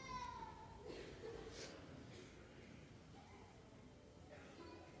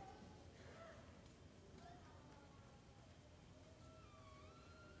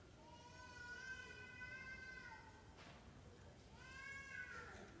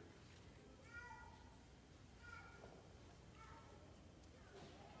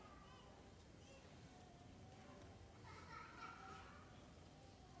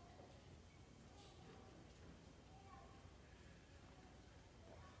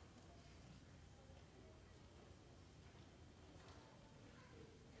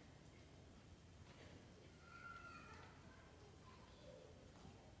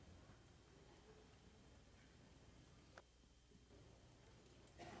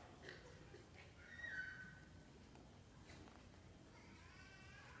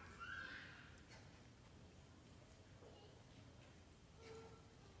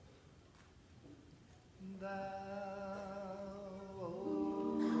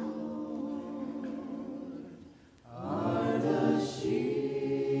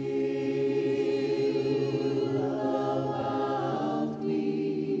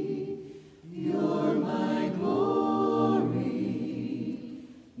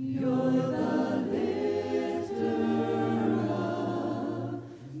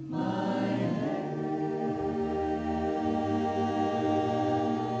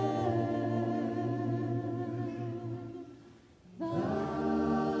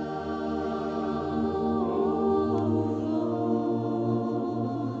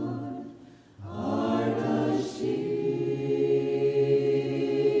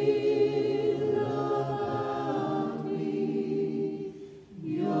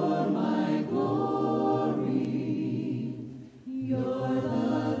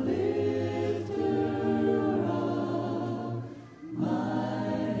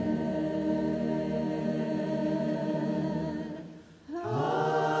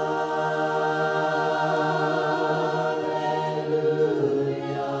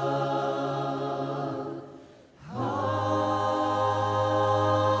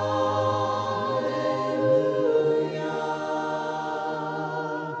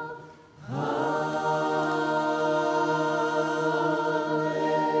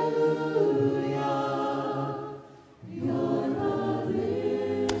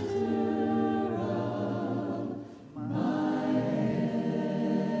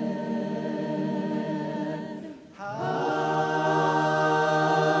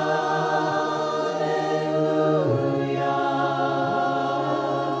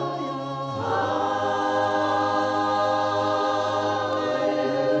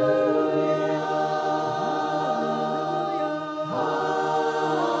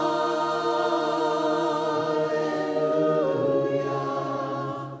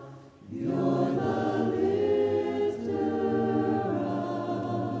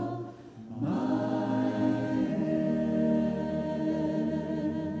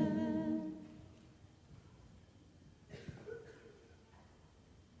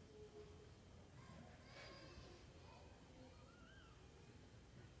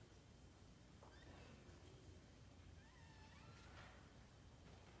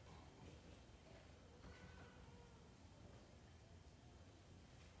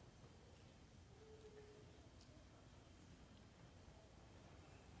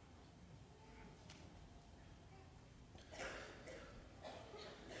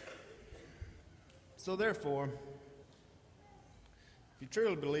 So therefore, if you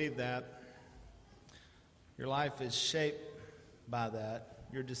truly believe that, Your life is shaped by that.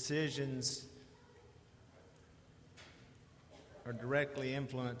 Your decisions are directly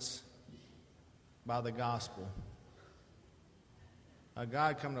influenced by the gospel. A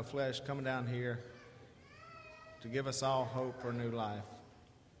God come to flesh, coming down here to give us all hope for a new life.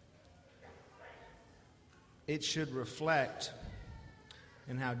 It should reflect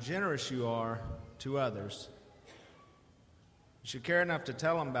in how generous you are to others. You should care enough to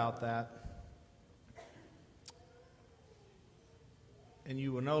tell them about that. And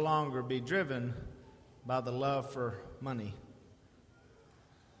you will no longer be driven by the love for money.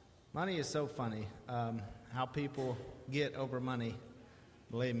 Money is so funny, how people get over money.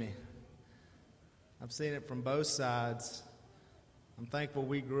 Believe me. I've seen it from both sides. I'm thankful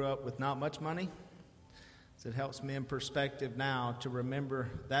we grew up with not much money. So it helps me in perspective now to remember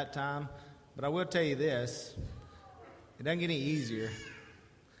that time. But I will tell you this, it doesn't get any easier.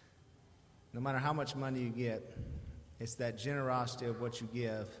 No matter how much money you get, it's that generosity of what you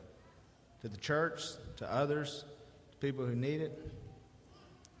give to the church, to others, to people who need it.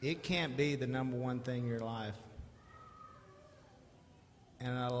 It can't be the number one thing in your life.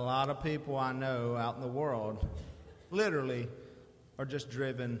 And a lot of people I know out in the world literally are just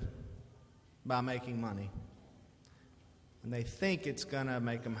driven by making money. And they think it's going to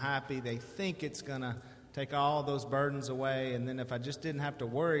make them happy. They think it's going to take all those burdens away. And then if I just didn't have to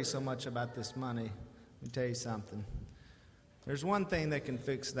worry so much about this money, let me tell you something. There's one thing that can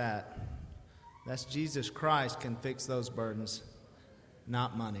fix that. That's Jesus Christ can fix those burdens,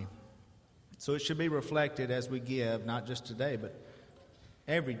 not money. So it should be reflected as we give, not just today, but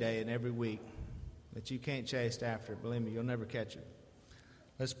every day and every week, that you can't chase after it. Believe me, you'll never catch it.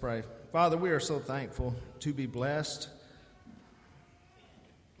 Let's pray. Father, we are so thankful to be blessed.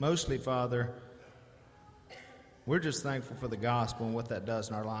 Mostly, Father, we're just thankful for the gospel and what that does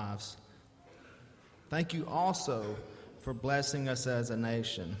in our lives. Thank you also for blessing us as a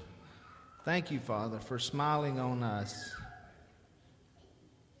nation. Thank you, Father, for smiling on us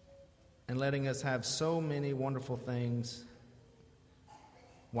and letting us have so many wonderful things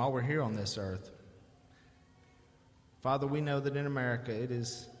while we're here on this earth. Father, we know that in America it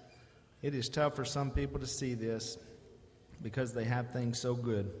is tough for some people to see this because they have things so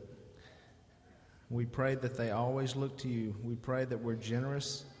good. We pray that they always look to you. We pray that we're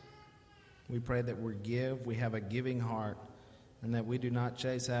generous. We pray that we have a giving heart, and that we do not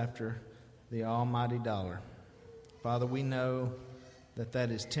chase after the almighty dollar. Father, we know that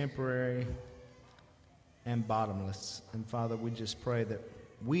that is temporary and bottomless. And Father, we just pray that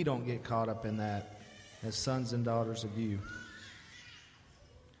we don't get caught up in that as sons and daughters of you.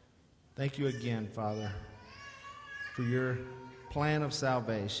 Thank you again, Father, for your plan of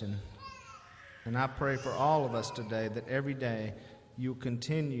salvation. And I pray for all of us today that every day you'll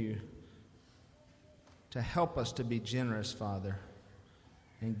continue to help us to be generous, Father,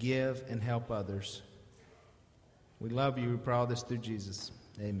 and give and help others. We love you. We pray all this through Jesus.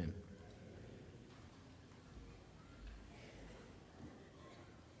 Amen.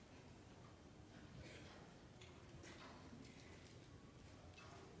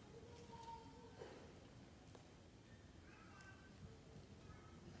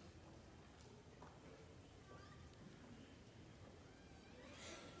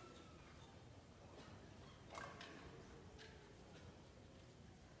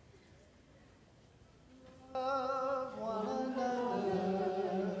 Love one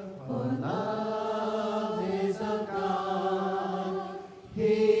another, For love is of God.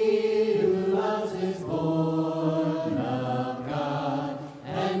 He who loves is born of God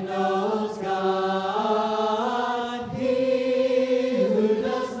and knows God. He who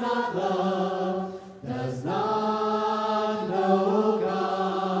does not love does not know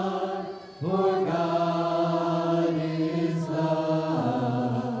God, for God is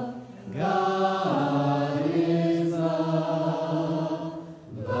love. God is love.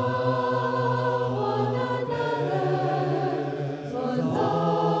 Love one another, for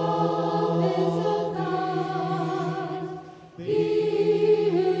love is of God. He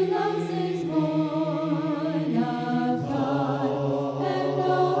who loves is born of God and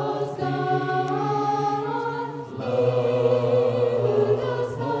knows God.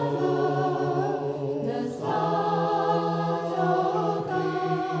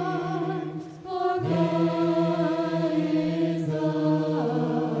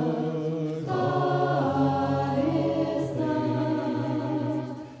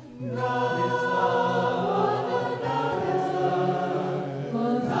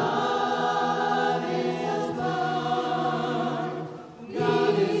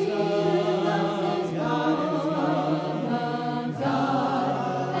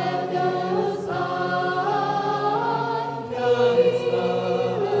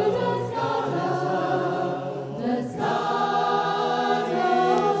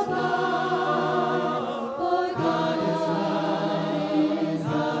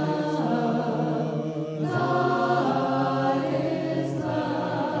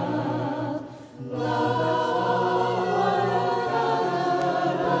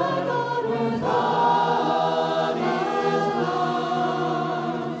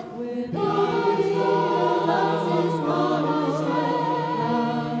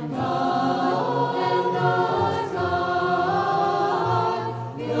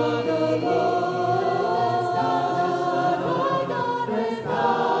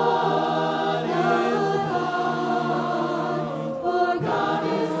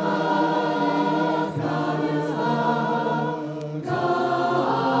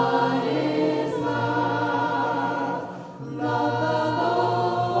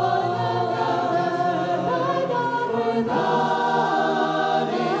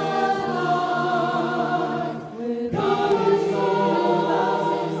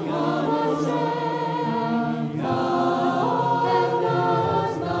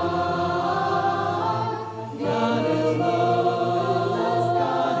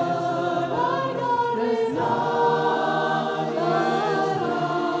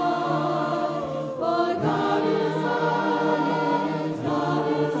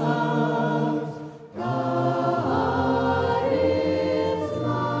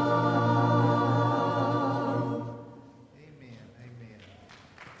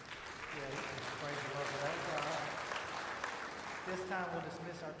 time, we'll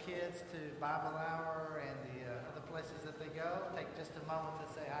dismiss our kids to Bible Hour and the other places that they go. Take just a moment to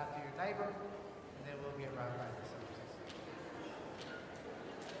say hi to your neighbor, and then we'll get right back to services.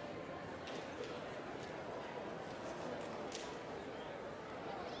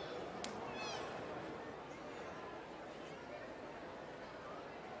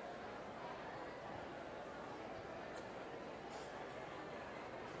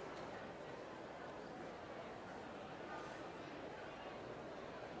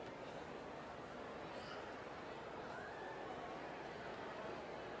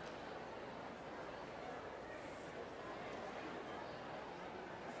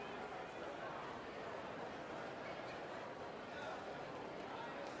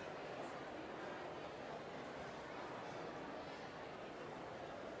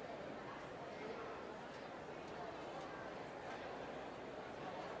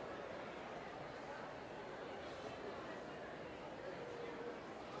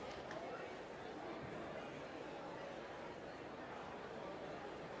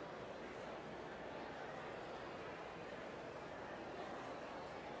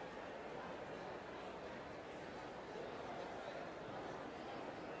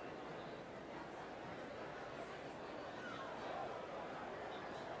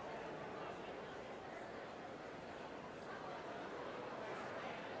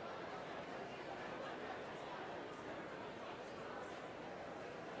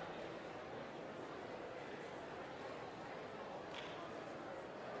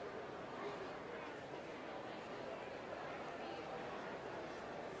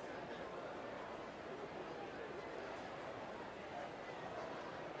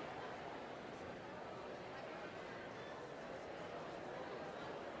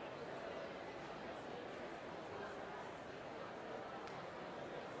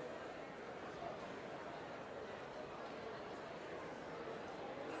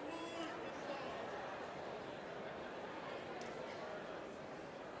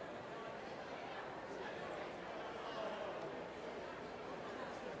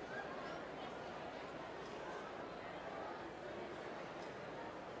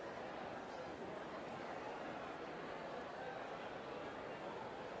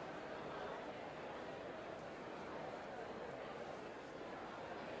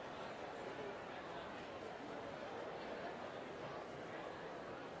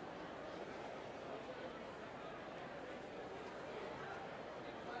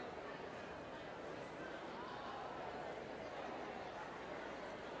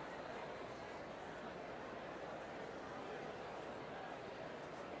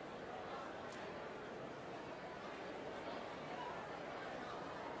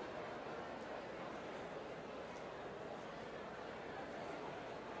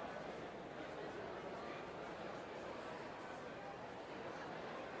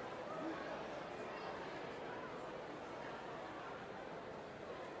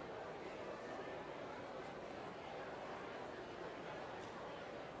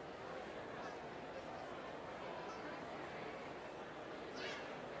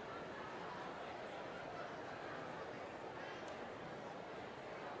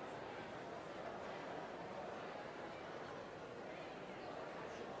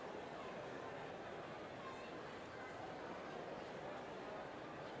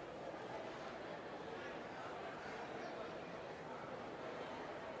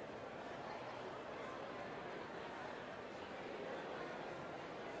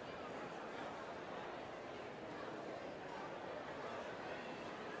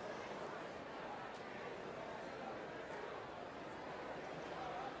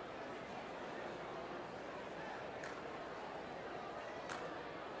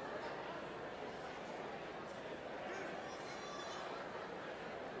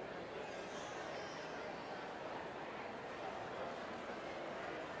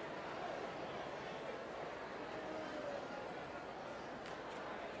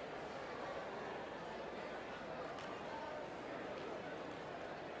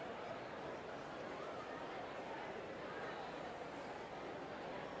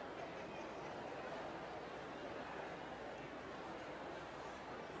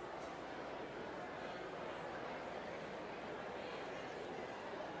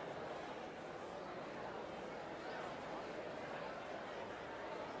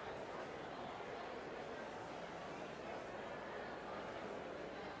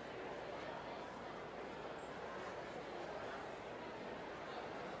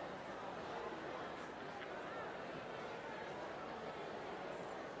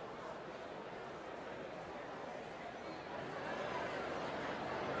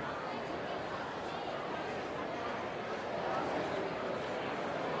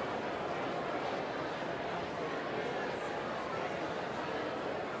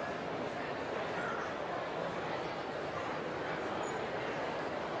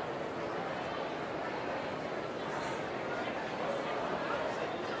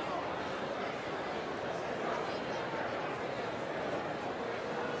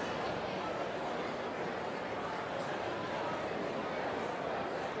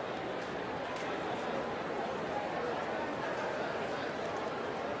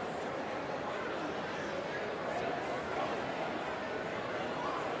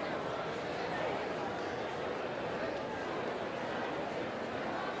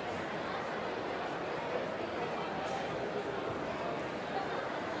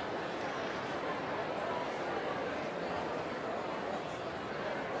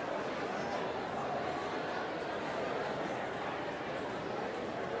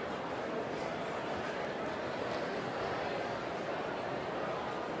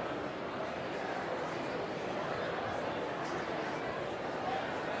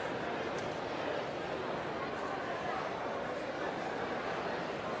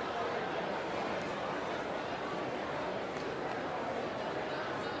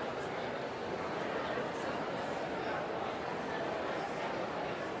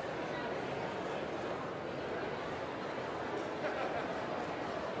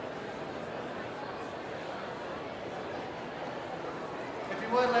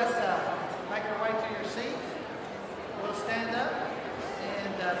 you would, let's make our way to your seat. We'll stand up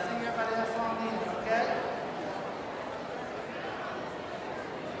and sing everybody else on in, okay?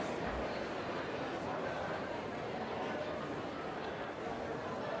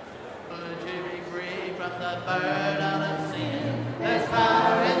 Would you be free from the burden of sin? There's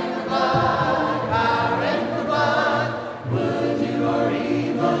power in the blood, power in the blood. Would you or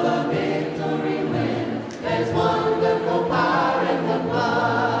evil a victory win? There's wonderful power in the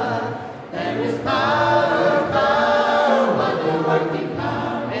blood. There is power, power, wonder-working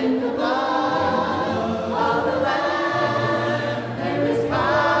power in the blood of the Lamb. There is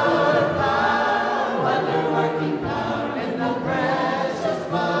power, power, wonder-working power in the precious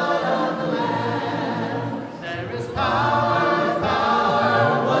blood of the Lamb. There is power,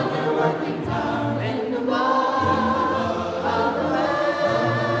 power, wonder-working power in the blood of the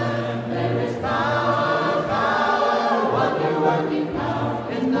Lamb. There is power, power, wonder-working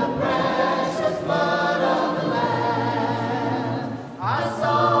power in the precious blood of the Lamb. I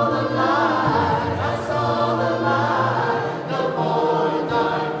saw the light, I saw the light, no more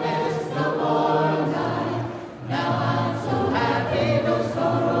darkness, no more night. Now I'm so happy, no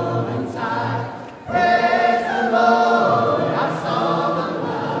sorrow inside. Praise the Lord, I saw the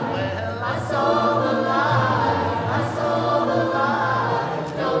light. Well, I saw the light, I saw the light.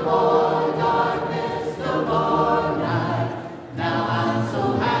 No more darkness, no more night. Now I'm so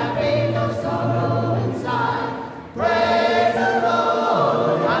happy, no sorrow inside. Praise the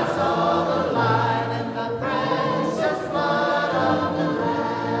Lord, I saw the light in the precious blood of the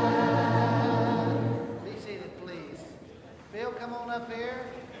Lamb. Be seated, please. Bill, come on up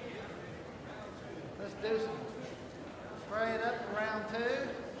here. Let's do some pray it up for round two.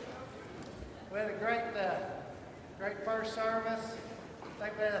 We had a great first service. I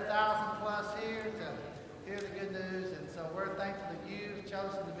think we had 1,000 plus here to hear the good news, and so we're thankful that you've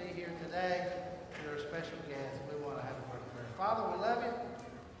chosen to be here today. You're a special guest. We want to have a word of prayer. Father, we love you.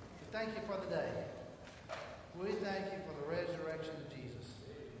 We thank you for the day. We thank you for the resurrection of Jesus.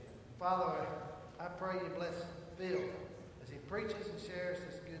 Father, I pray you bless Bill as he preaches and shares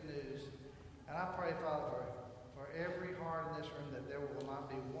this good news. And I pray, Father, for every heart in this room that there will not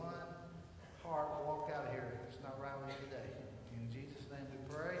be one heart walk out of here that's not right with you today. In Jesus' name we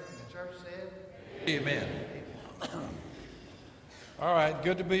pray. And the church said, Amen. All right,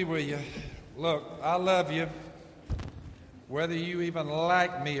 good to be with you. Look, I love you, whether you even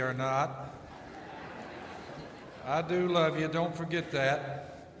like me or not. I do love you. Don't forget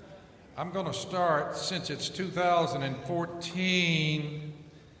that. I'm going to start, since it's 2014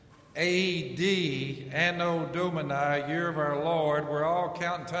 A.D., Anno Domini, year of our Lord. We're all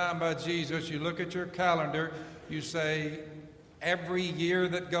counting time by Jesus. You look at your calendar, you say, every year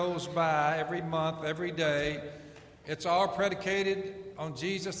that goes by, every month, every day, it's all predicated on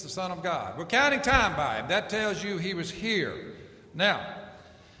Jesus, the Son of God. We're counting time by him. That tells you he was here. Now,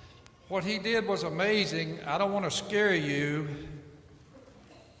 what he did was amazing. I don't want to scare you.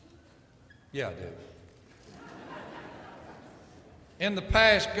 Yeah, I did. In the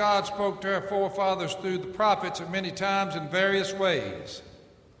past, God spoke to our forefathers through the prophets at many times in various ways.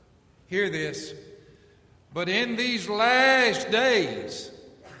 Hear this. But in these last days,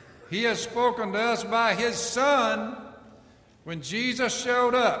 he has spoken to us by his Son when Jesus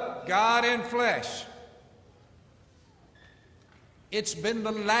showed up, God in flesh. It's been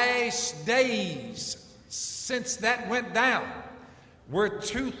the last days since that went down. We're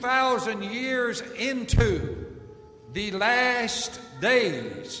 2,000 years into the last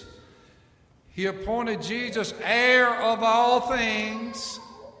days. He appointed Jesus heir of all things,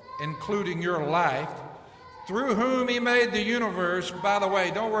 including your life, through whom he made the universe. By the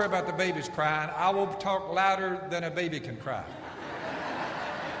way, don't worry about the babies crying. I will talk louder than a baby can cry.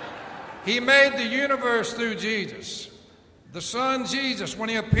 He made the universe through Jesus. The Son Jesus, when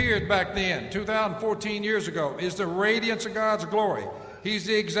he appeared back then, 2014 years ago, is the radiance of God's glory. He's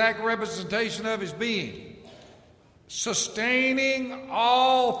the exact representation of his being, sustaining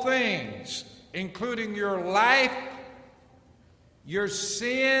all things, including your life, your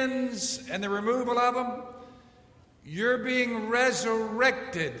sins, and the removal of them. You're being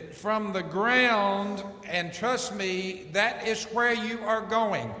resurrected from the ground, and trust me, that is where you are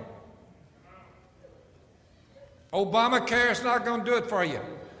going. Obamacare is not going to do it for you.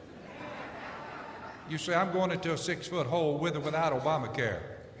 You say, I'm going into a 6-foot hole with or without Obamacare.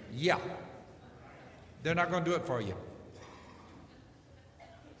 Yeah. They're not going to do it for you.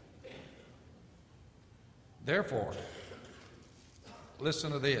 Therefore,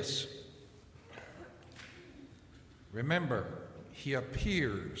 listen to this. Remember, he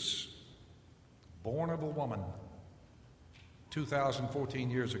appears born of a woman, 2,014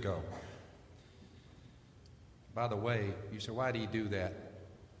 years ago. By the way, you say, why do you do that?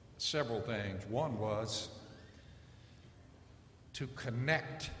 Several things. One was to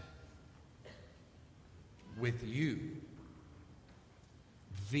connect with you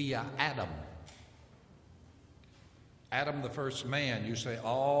via Adam. Adam, the first man. You say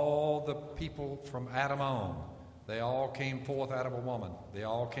all the people from Adam on, they all came forth out of a woman. They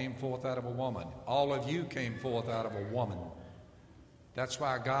all came forth out of a woman. All of you came forth out of a woman. That's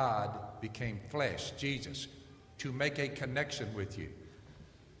why God became flesh, Jesus, to make a connection with you.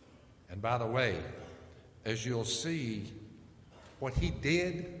 And by the way, as you'll see, what he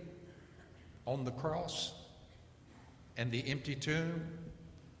did on the cross and the empty tomb,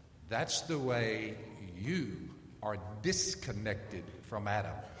 that's the way you are disconnected from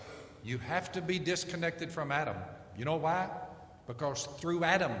Adam. You have to be disconnected from Adam. You know why? Because through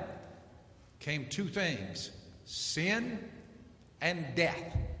Adam came two things: sin and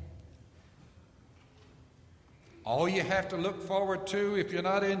death. All you have to look forward to, if you're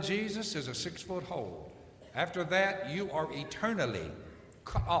not in Jesus, is a 6-foot hole. After that, you are eternally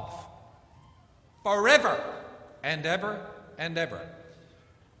cut off. Forever and ever and ever.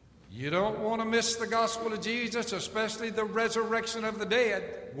 You don't want to miss the gospel of Jesus, especially the resurrection of the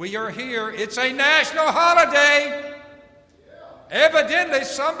dead. We are here. It's a national holiday. Evidently,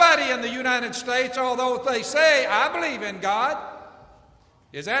 somebody in the United States, although they say, I believe in God.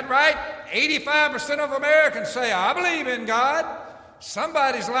 Is that right? 85% of Americans say, I believe in God.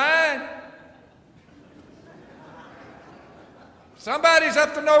 Somebody's lying. Somebody's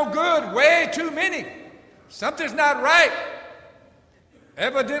up to no good. Way too many. Something's not right.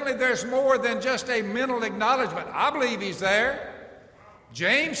 Evidently, there's more than just a mental acknowledgement. I believe he's there.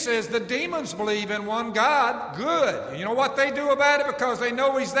 James says the demons believe in one God. Good. And you know what they do about it because they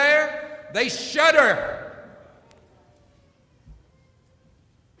know he's there? They shudder.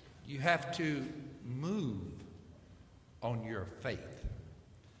 You have to move on your faith.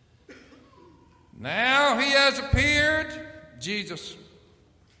 Now he has appeared, Jesus,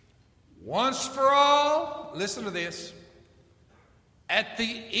 once for all, listen to this, at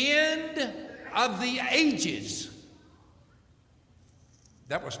the end of the ages.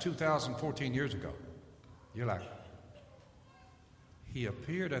 That was 2,014 years ago. You're like, he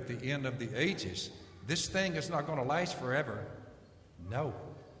appeared at the end of the ages. This thing is not going to last forever. No.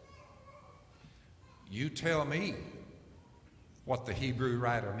 You tell me what the Hebrew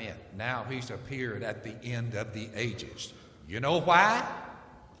writer meant. Now he's appeared at the end of the ages. You know why?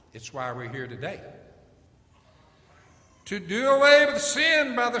 It's why we're here today. To do away with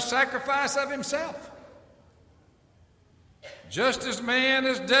sin by the sacrifice of himself. Just as man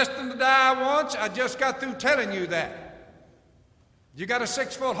is destined to die once, I just got through telling you that. You got a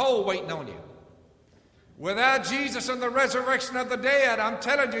 6-foot hole waiting on you. Without Jesus and the resurrection of the dead, I'm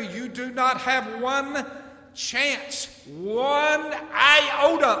telling you, you do not have one chance, one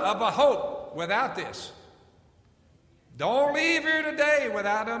iota of a hope without this. Don't leave here today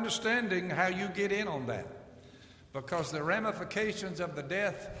without understanding how you get in on that. Because the ramifications of the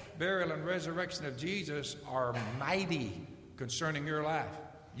death, burial, and resurrection of Jesus are mighty concerning your life.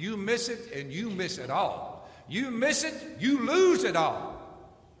 You miss it, and you miss it all. You miss it, you lose it all.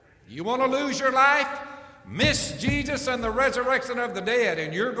 You want to lose your life? Miss Jesus and the resurrection of the dead,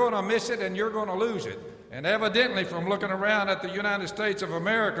 and you're going to miss it and you're going to lose it. And evidently, from looking around at the United States of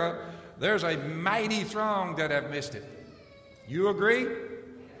America, there's a mighty throng that have missed it. You agree?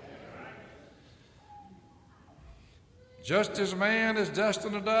 Just as man is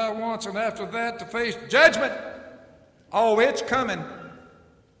destined to die once and after that to face judgment. Oh, it's coming.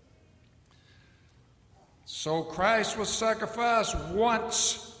 So Christ was sacrificed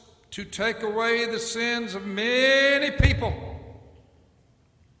once to take away the sins of many people.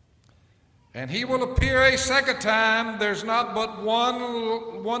 And he will appear a second time. There's not but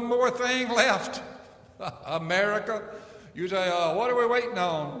one more thing left. America, you say, what are we waiting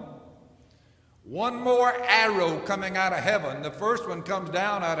on? One more arrow coming out of heaven. The first one comes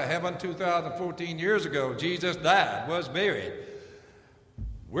down out of heaven 2,014 years ago. Jesus died, was buried.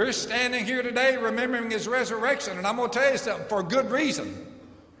 We're standing here today remembering his resurrection, and I'm going to tell you something, for good reason.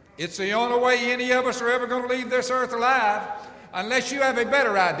 It's the only way any of us are ever going to leave this earth alive unless you have a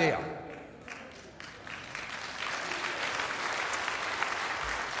better idea.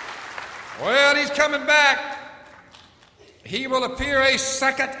 Well, he's coming back. He will appear a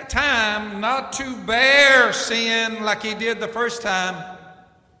second time, not to bear sin like he did the first time.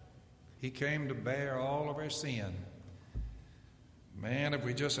 He came to bear all of our sin. Man, if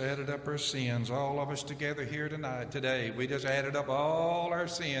we just added up our sins, all of us together here today, we just added up all our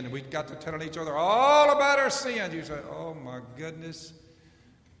sin, and we got to telling each other all about our sins. You say, oh my goodness,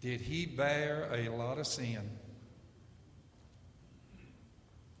 did he bear a lot of sin?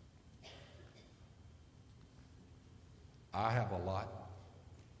 I have a lot.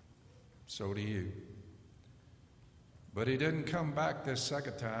 So do you. But he didn't come back this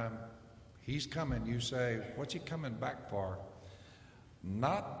second time. He's coming. You say, what's he coming back for?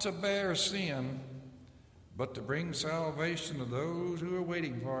 Not to bear sin, but to bring salvation to those who are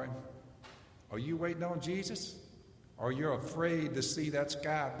waiting for him. Are you waiting on Jesus? Or you're afraid to see that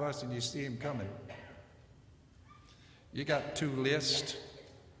sky bust and you see him coming? You got two lists.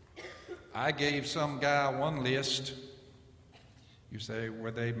 I gave some guy one list. You say,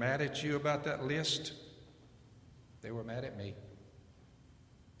 were they mad at you about that list? They were mad at me.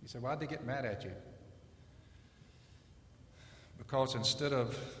 You say, why'd they get mad at you? Because instead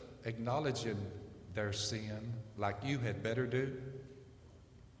of acknowledging their sin like you had better do,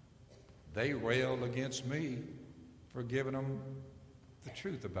 they railed against me for giving them the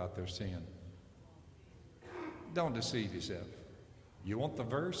truth about their sin. Don't deceive yourself. You want the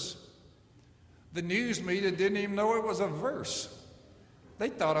verse? The news media didn't even know it was a verse. They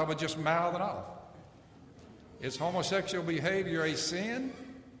thought I was just mouthing off. Is homosexual behavior a sin?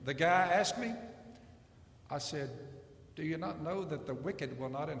 The guy asked me. I said, do you not know that the wicked will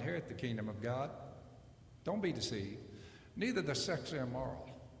not inherit the kingdom of God? Don't be deceived. Neither the sexually immoral,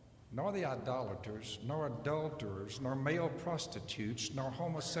 nor the idolaters, nor adulterers, nor male prostitutes, nor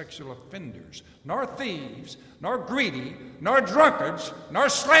homosexual offenders, nor thieves, nor greedy, nor drunkards, nor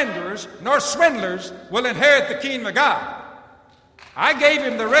slanderers, nor swindlers will inherit the kingdom of God. I gave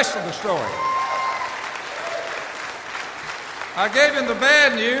him the rest of the story. I gave him the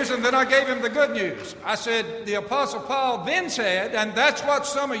bad news, and then I gave him the good news. I said, the Apostle Paul then said, and that's what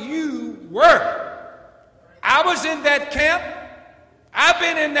some of you were. I was in that camp. I've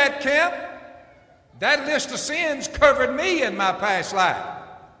been in that camp. That list of sins covered me in my past life.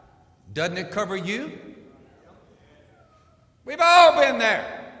 Doesn't it cover you? We've all been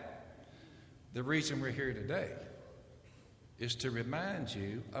there. The reason we're here today is to remind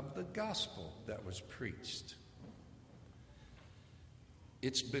you of the gospel that was preached.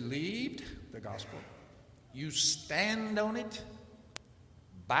 It's believed, the gospel. You stand on it.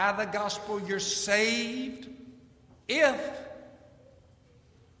 By the gospel, you're saved. If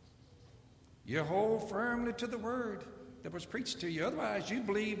you hold firmly to the word that was preached to you. Otherwise, you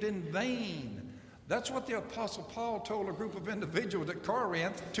believed in vain. That's what the Apostle Paul told a group of individuals at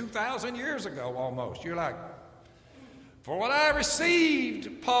Corinth 2,000 years ago almost. You're like, for what I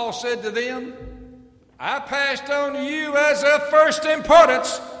received, Paul said to them, I passed on to you as of first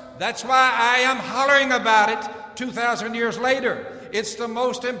importance. That's why I am hollering about it 2,000 years later. It's the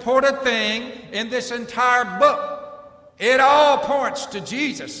most important thing in this entire book. It all points to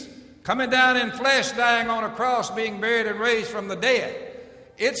Jesus coming down in flesh, dying on a cross, being buried and raised from the dead.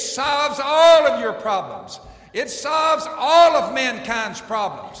 It solves all of your problems. It solves all of mankind's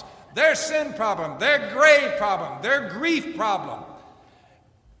problems. Their sin problem, their grave problem, their grief problem.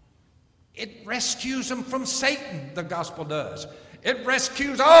 It rescues them from Satan, the gospel does. It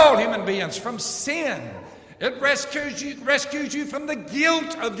rescues all human beings from sin. It rescues you from the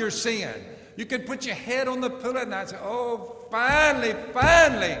guilt of your sin. You can put your head on the pillow at night and say, oh, finally,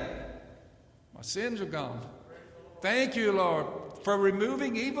 my sins are gone. Thank you, Lord, for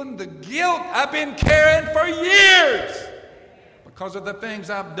removing even the guilt I've been carrying for years because of the things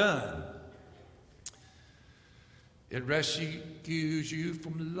I've done. It rescues you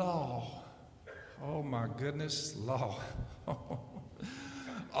from law. Oh, my goodness, law.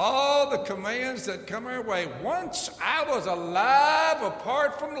 All the commands that come our way. Once I was alive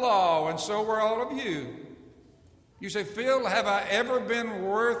apart from law, and so were all of you. You say, Phil, have I ever been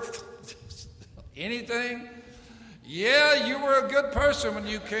worth anything? Yeah, you were a good person when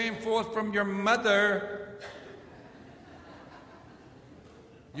you came forth from your mother.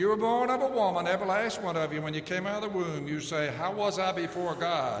 You were born of a woman, every last one of you. When you came out of the womb, you say, how was I before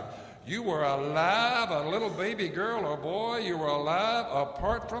God? You were alive, a little baby girl or boy. You were alive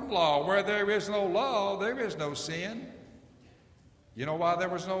apart from law. Where there is no law, there is no sin. You know why there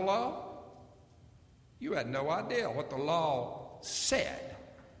was no law? You had no idea what the law said.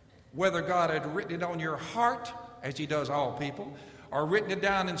 Whether God had written it on your heart, as he does all people, or written it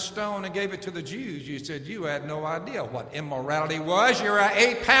down in stone and gave it to the Jews, you said you had no idea what immorality was. You're an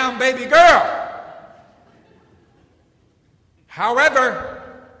 8-pound baby girl. However,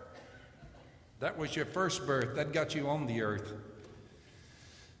 that was your first birth. That got you on the earth.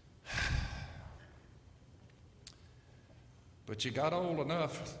 But you got old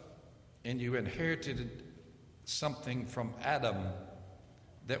enough and you inherited something from Adam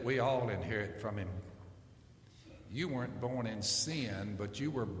that we all inherit from him. You weren't born in sin, but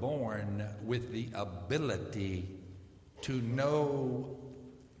you were born with the ability to know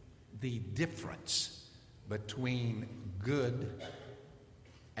the difference between good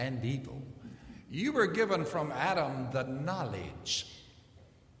and evil. You were given from Adam the knowledge,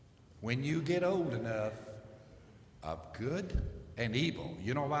 when you get old enough, of good and evil.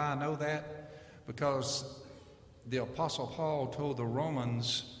 You know why I know that? Because the Apostle Paul told the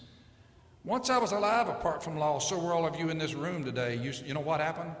Romans, once I was alive apart from law, so were all of you in this room today. You know what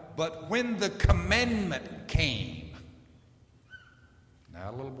happened? But when the commandment came. Now,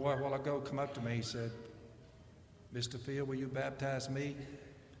 a little boy a while ago come up to me, he said, Mr. Field, will you baptize me?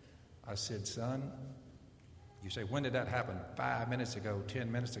 I said, son, you say, when did that happen? 5 minutes ago,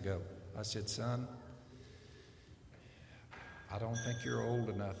 10 minutes ago. I said, son, I don't think you're old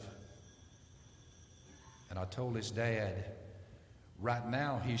enough. And I told his dad, right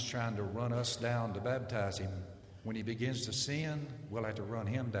now he's trying to run us down to baptize him. When he begins to sin, we'll have to run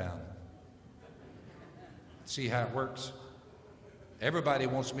him down. See how it works? Everybody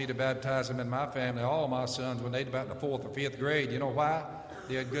wants me to baptize them in my family, all my sons, when they're about in the 4th or 5th grade. You know why?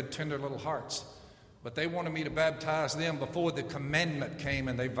 They had good, tender little hearts. But they wanted me to baptize them before the commandment came,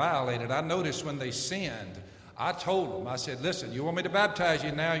 and they violated. I noticed when they sinned, I told them, I said, listen, you want me to baptize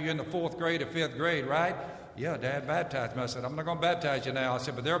you now? You're in the 4th grade or 5th grade, right? Yeah, Dad baptized me. I said, I'm not going to baptize you now. I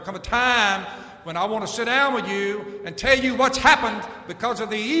said, but there'll come a time when I want to sit down with you and tell you what's happened because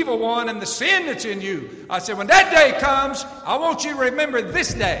of the evil one and the sin that's in you. I said, when that day comes, I want you to remember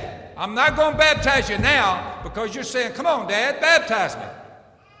this day. I'm not going to baptize you now because you're saying, come on, Dad, baptize me.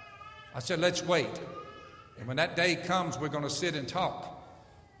 I said, let's wait. And when that day comes, we're going to sit and talk.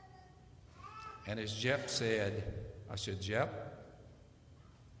 And as Jeff said, I said, Jeff,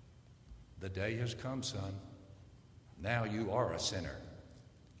 the day has come, son. Now you are a sinner.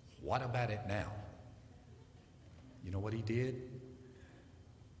 What about it now? You know what he did?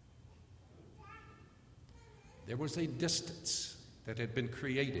 There was a distance that had been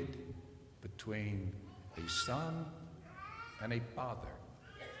created between a son and a father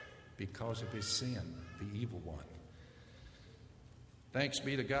because of his sin, the evil one. Thanks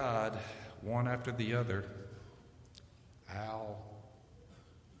be to God, one after the other, Al,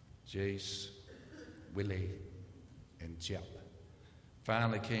 Jace, Willie, and Jep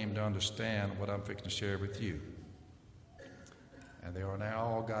finally came to understand what I'm fixing to share with you. And they are now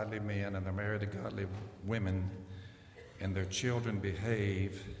all godly men, and they're married to godly women, and their children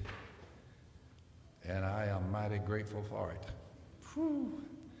behave, and I am mighty grateful for it. Whew.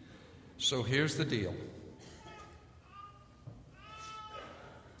 So here's the deal.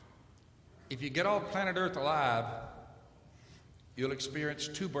 If you get off planet Earth alive, you'll experience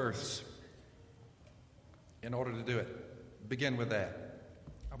 2 births in order to do it. Begin with that.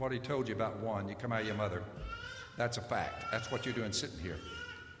 I've already told you about one. You come out of your mother. That's a fact. That's what you're doing sitting here.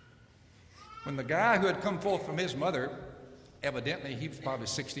 When the guy who had come forth from his mother, evidently he was probably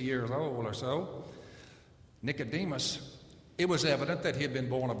 60 years old or so, Nicodemus, it was evident that he had been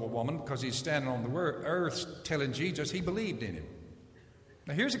born of a woman because he's standing on the earth telling Jesus he believed in him.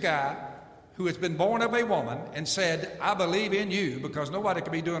 Now here's a guy who has been born of a woman and said, I believe in you, because nobody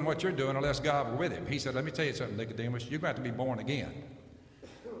could be doing what you're doing unless God were with him. He said, let me tell you something, Nicodemus, you're going to have to be born again.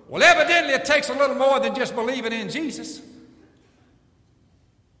 Well, evidently it takes a little more than just believing in Jesus.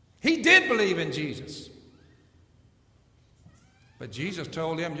 He did believe in Jesus. But Jesus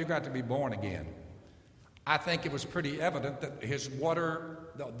told him, you've got to be born again. I think it was pretty evident that his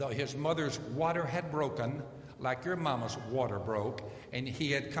mother's water had broken, like your mama's water broke, and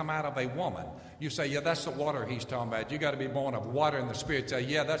he had come out of a woman. You say, yeah, that's the water he's talking about. You got to be born of water and the Spirit. Say,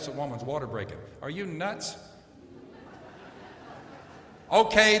 yeah, that's the woman's water breaking. Are you nuts?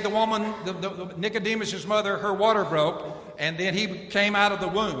 Okay, the woman, Nicodemus' mother, her water broke, and then he came out of the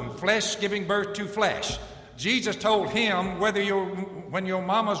womb, flesh giving birth to flesh. Jesus told him, when your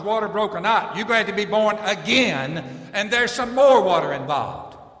mama's water broke or not, you're going to be born again, and there's some more water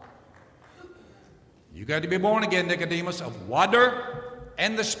involved. You got to be born again, Nicodemus, of water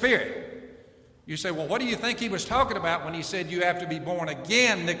and the Spirit. You say, well, what do you think he was talking about when he said you have to be born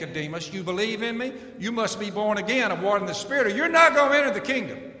again, Nicodemus? You believe in me? You must be born again of water and the Spirit, or you're not going to enter the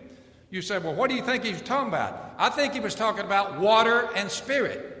kingdom. You say, well, what do you think he was talking about? I think he was talking about water and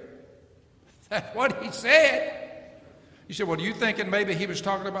Spirit. That's what he said. You said, well, do you thinking maybe he was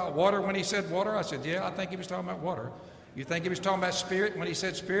talking about water when he said water? I said, yeah, I think he was talking about water. You think he was talking about Spirit when he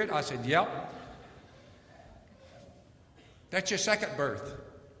said Spirit? I said, yep. That's your second birth,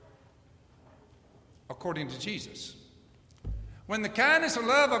 according to Jesus. When the kindness and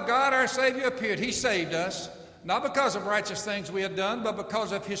love of God our Savior appeared, He saved us, not because of righteous things we had done, but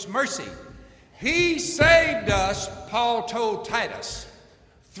because of His mercy. He saved us, Paul told Titus,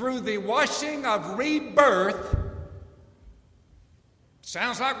 through the washing of rebirth,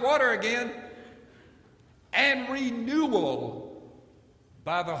 sounds like water again, and renewal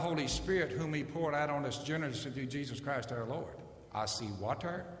by the Holy Spirit, whom He poured out on us generously through Jesus Christ our Lord. I see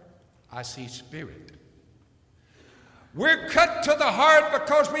water, I see Spirit. We're cut to the heart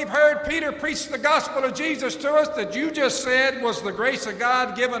because we've heard Peter preach the gospel of Jesus to us that you just said was the grace of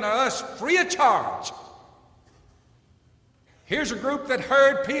God given to us free of charge. Here's a group that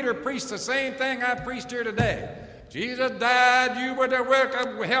heard Peter preach the same thing I preached here today. Jesus died, you were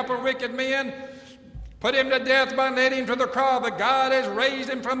to help a wicked man, put him to death by nail him to the cross, but God has raised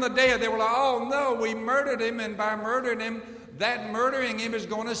him from the dead. They were like, oh no, we murdered him, and by murdering him, that murdering him is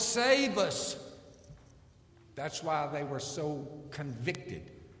going to save us. That's why they were so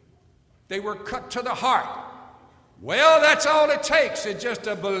convicted. They were cut to the heart. Well, that's all it takes, is just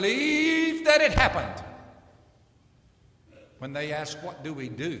to believe that it happened. When they ask, what do we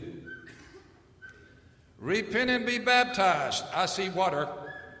do? Repent and be baptized. I see water.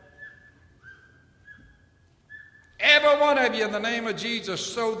 Every one of you in the name of Jesus,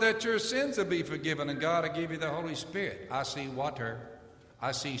 so that your sins will be forgiven and God will give you the Holy Spirit. I see water.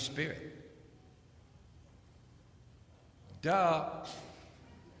 I see Spirit. Duh.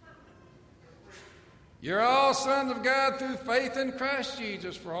 You're all sons of God through faith in Christ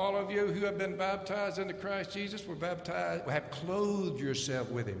Jesus. For all of you who have been baptized into Christ Jesus, were baptized, have clothed yourself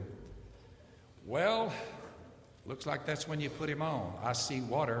with Him. Well, looks like that's when you put Him on. I see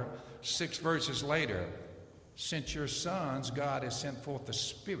water. 6 verses later, since your sons, God has sent forth the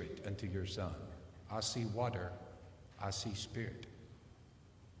Spirit unto your Son. I see water. I see Spirit.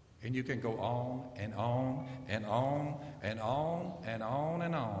 And you can go on and on and on and on and on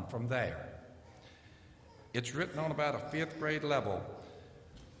and on from there. It's written on about a 5th grade level.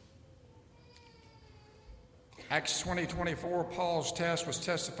 Acts 20:24, Paul's task was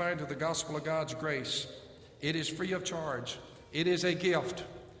testifying to the gospel of God's grace. It is free of charge. It is a gift.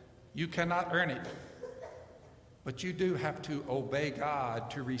 You cannot earn it. But you do have to obey God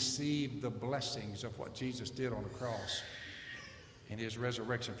to receive the blessings of what Jesus did on the cross and His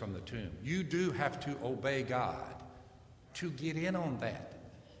resurrection from the tomb. You do have to obey God to get in on that.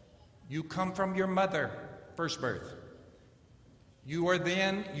 You come from your mother, first birth.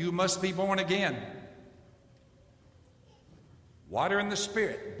 You must be born again. Water and the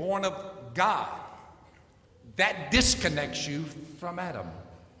Spirit, born of God. That disconnects you from Adam.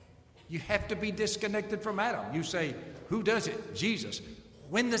 You have to be disconnected from Adam. You say, who does it? Jesus.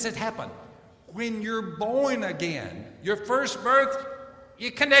 When does it happen? When you're born again. Your first birth,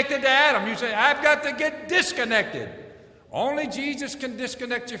 you're connected to Adam. You say, I've got to get disconnected. Only Jesus can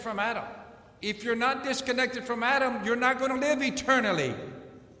disconnect you from Adam. If you're not disconnected from Adam, you're not going to live eternally.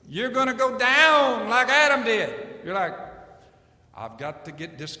 You're going to go down like Adam did. You're like, I've got to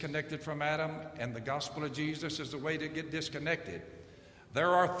get disconnected from Adam, and the gospel of Jesus is the way to get disconnected. There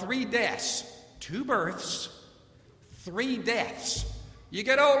are 3 deaths, 2 births, 3 deaths. You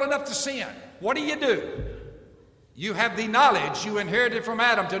get old enough to sin. What do? You have the knowledge you inherited from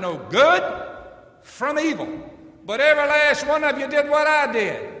Adam to know good from evil. But every last one of you did what I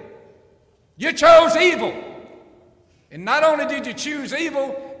did. You chose evil. And not only did you choose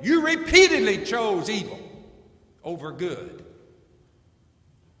evil, you repeatedly chose evil over good.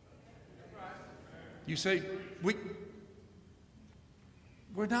 You say,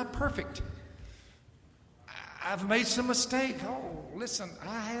 we're not perfect. I've made some mistake. Oh, listen,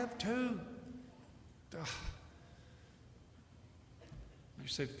 I have too. Ugh. You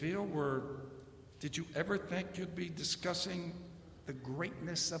say, Phil, did you ever think you'd be discussing the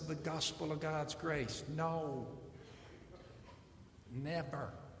greatness of the gospel of God's grace? No. Never.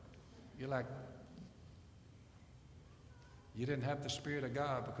 You're like, you didn't have the Spirit of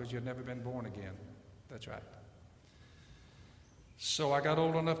God because you'd never been born again. That's right. So I got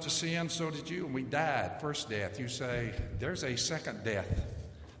old enough to sin, so did you, and we died. First death. You say, there's a second death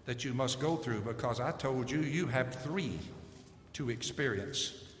that you must go through because I told you you have 3 to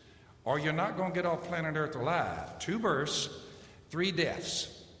experience. Or you're not going to get off planet Earth alive. 2 births, 3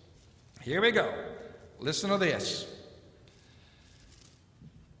 deaths. Here we go. Listen to this.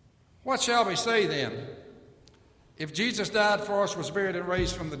 What shall we say then? If Jesus died for us, was buried, and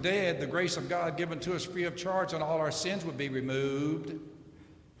raised from the dead, the grace of God given to us free of charge, and all our sins would be removed.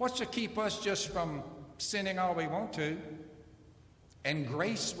 What's to keep us just from sinning all we want to? And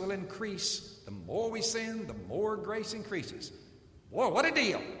grace will increase. The more we sin, the more grace increases. Boy, what a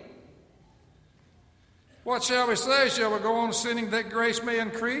deal. What shall we say? Shall we go on sinning that grace may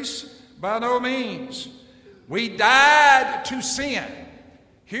increase? By no means. We died to sin.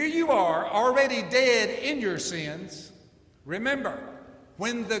 Here you are, already dead in your sins. Remember,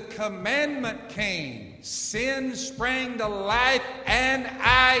 when the commandment came, sin sprang to life and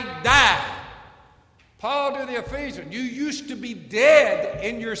I died. Paul to the Ephesians, you used to be dead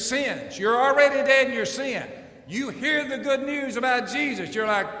in your sins. You're already dead in your sin. You hear the good news about Jesus. You're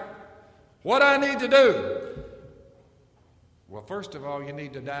like, what do I need to do? Well, first of all, you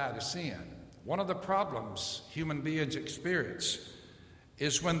need to die to sin. One of the problems human beings experience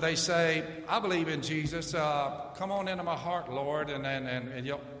is when they say, I believe in Jesus, come on into my heart, Lord, and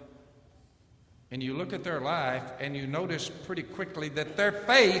you look at their life and you notice pretty quickly that their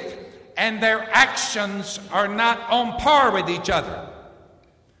faith and their actions are not on par with each other.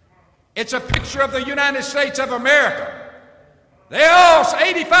 It's a picture of the United States of America. They all,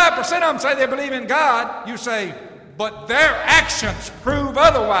 85% of them say they believe in God. You say, but their actions prove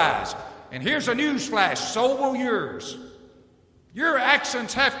otherwise. And here's a news flash, so will yours. Your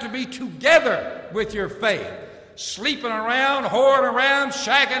actions have to be together with your faith. Sleeping around, whoring around,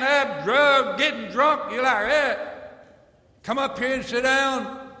 shacking up, drug, getting drunk. You're like, come up here and sit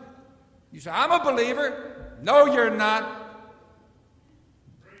down. You say, I'm a believer. No, you're not.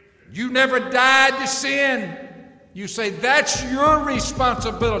 You never died to sin. You say, that's your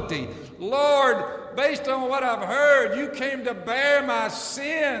responsibility. Lord, based on what I've heard, you came to bear my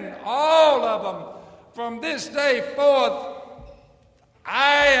sin, all of them. From this day forth,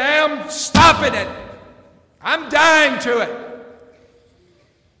 I am stopping it. I'm dying to it.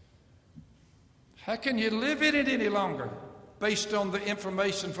 How can you live in it any longer based on the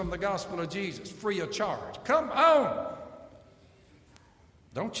information from the gospel of Jesus, free of charge? Come on.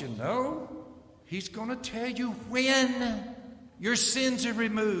 Don't you know? He's going to tell you when your sins are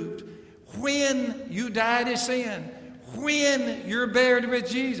removed, when you die to sin, when you're buried with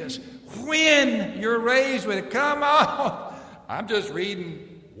Jesus, when you're raised with it. Come on. I'm just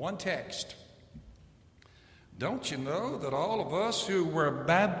reading one text. Don't you know that all of us who were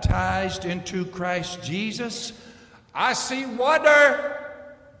baptized into Christ Jesus, I see water,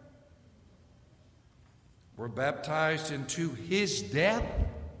 were baptized into his death?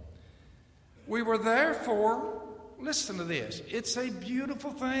 We were therefore, listen to this, it's a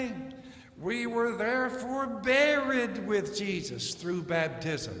beautiful thing. We were therefore buried with Jesus through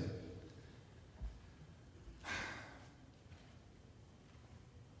baptism.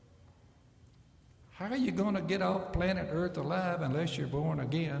 How are you going to get off planet Earth alive unless you're born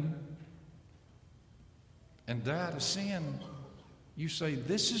again and die to sin? You say,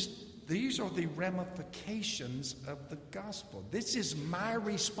 these are the ramifications of the gospel. This is my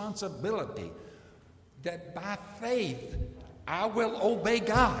responsibility, that by faith I will obey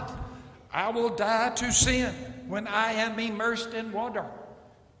God. I will die to sin when I am immersed in water.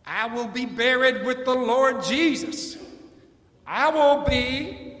 I will be buried with the Lord Jesus. I will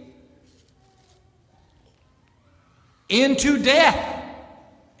be into death,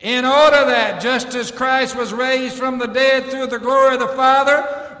 in order that, just as Christ was raised from the dead through the glory of the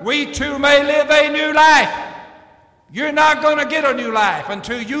Father, we too may live a new life. You're not going to get a new life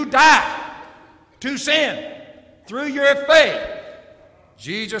until you die to sin through your faith.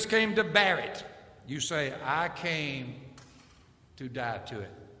 Jesus came to bear it. You say, I came to die to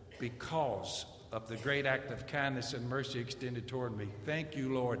it because of the great act of kindness and mercy extended toward me. Thank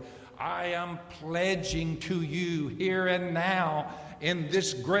you, Lord. I am pledging to you here and now in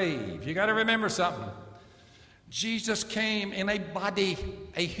this grave. You got to remember something. Jesus came in a body,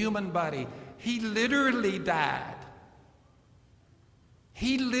 a human body. He literally died.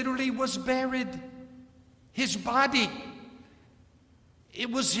 He literally was buried. His body. It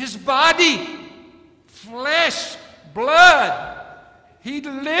was his body. Flesh, blood. He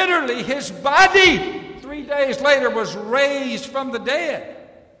literally, his body, 3 days later was raised from the dead.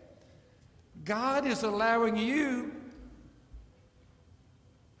 God is allowing you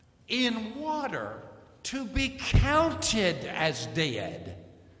in water to be counted as dead,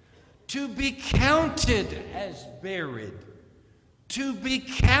 to be counted as buried, to be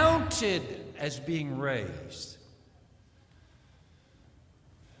counted as being raised.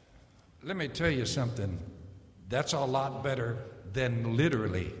 Let me tell you something. That's a lot better than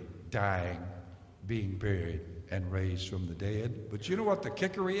literally dying, being buried, and raised from the dead. But you know what the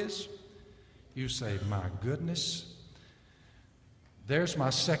kicker is? You say, my goodness, there's my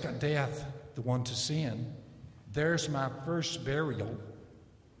second death, the one to sin. There's my first burial.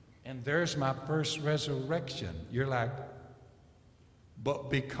 And there's my first resurrection. You're like, but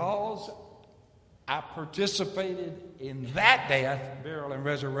because I participated in that death, burial, and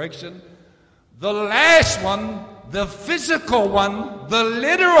resurrection, The last one, the physical one, the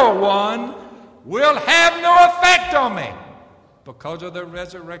literal one, will have no effect on me because of the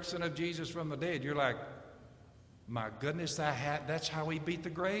resurrection of Jesus from the dead. You're like, my goodness, that's how he beat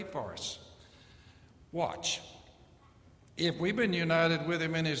the grave for us. Watch. If we've been united with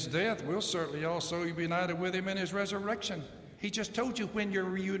him in his death, we'll certainly also be united with him in his resurrection. He just told you when you're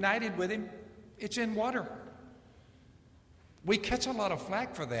reunited with him, it's in water. We catch a lot of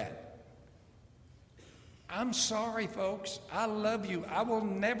flack for that. I'm sorry, folks. I love you. I will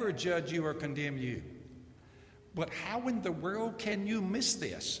never judge you or condemn you. But how in the world can you miss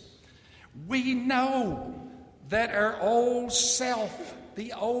this? We know that our old self,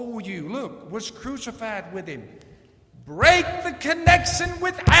 the old you, look, was crucified with him. Break the connection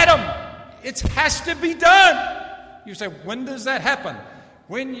with Adam. It has to be done. You say, when does that happen?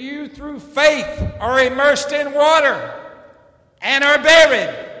 When you, through faith, are immersed in water and are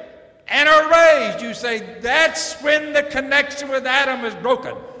buried and are raised. You say, that's when the connection with Adam is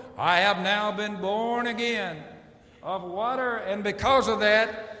broken. I have now been born again of water, and because of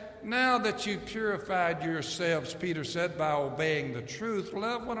that, now that you've purified yourselves, Peter said, by obeying the truth,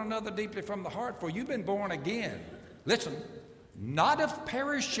 love one another deeply from the heart, for you've been born again. Listen, not of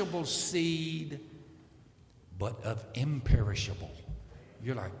perishable seed, but of imperishable.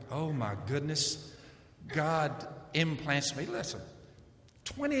 You're like, oh my goodness, God implants me. Listen,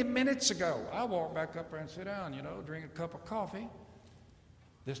 20 minutes ago, I walked back up there and sit down, drink a cup of coffee.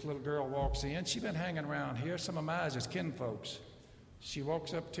 This little girl walks in. She's been hanging around here. Some of my is kin folks. She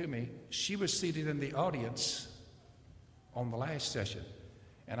walks up to me. She was seated in the audience on the last session.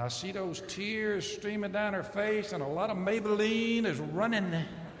 And I see those tears streaming down her face, and a lot of Maybelline is running.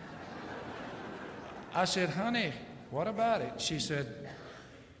 I said, honey, what about it? She said,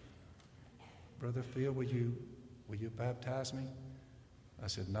 Brother Phil, will you baptize me? I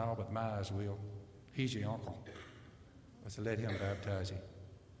said, no, but my eyes will. He's your uncle. I said, let him baptize you.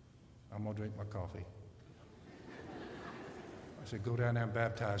 I'm going to drink my coffee. I said, go down there and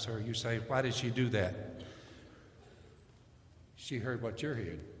baptize her. You say, why did she do that? She heard what you're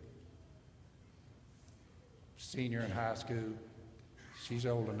hearing. Senior in high school, she's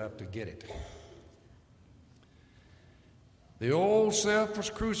old enough to get it. The old self was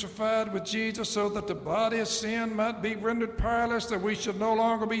crucified with Jesus so that the body of sin might be rendered powerless, that we should no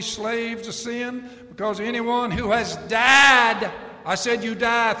longer be slaves to sin, because anyone who has died, I said you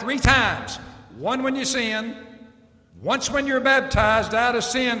die 3 times. One when you sin, once when you're baptized, died of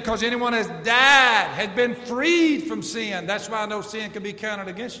sin, because anyone has died, had been freed from sin. That's why no sin can be counted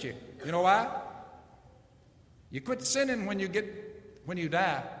against you. You know why? You quit sinning when you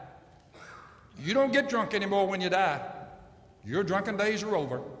die. You don't get drunk anymore when you die. Your drunken days are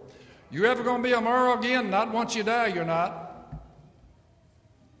over. You're ever going to be immoral again? Not once you die, you're not.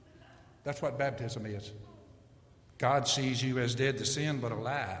 That's what baptism is. God sees you as dead to sin, but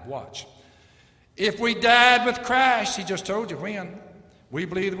alive. Watch. If we died with Christ, he just told you when, we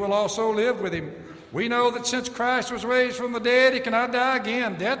believe that we'll also live with him. We know that since Christ was raised from the dead, he cannot die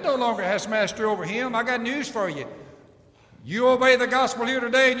again. Death no longer has mastery over him. I got news for you. You obey the gospel here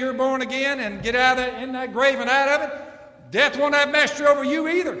today and you're born again and get out of in that grave and out of it, death won't have mastery over you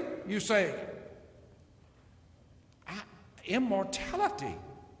either. You say, immortality.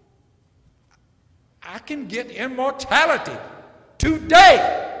 I can get immortality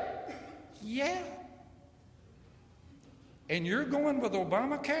today. Yeah. And you're going with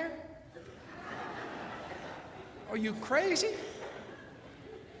Obamacare? Are you crazy?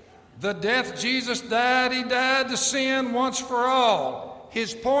 The death Jesus died, he died to sin once for all.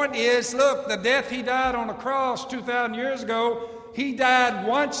 His point is, look, the death he died on the cross 2,000 years ago, he died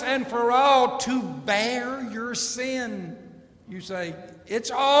once and for all to bear your sin. You say, it's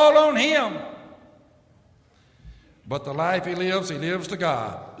all on him. But the life he lives to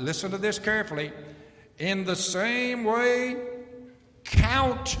God. Listen to this carefully. In the same way,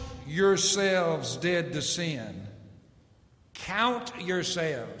 count yourselves dead to sin. Count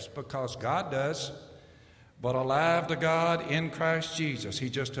yourselves, because God does, but alive to God in Christ Jesus. He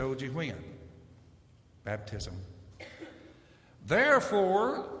just told you when. Baptism.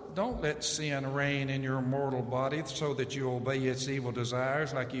 Therefore, don't let sin reign in your mortal body so that you obey its evil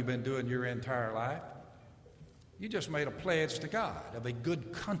desires like you've been doing your entire life. You just made a pledge to God of a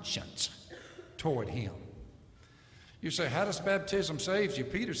good conscience toward him. You say, how does baptism save you?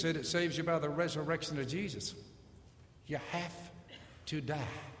 Peter said it saves you by the resurrection of Jesus. You have to die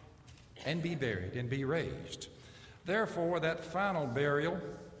and be buried and be raised. Therefore, that final burial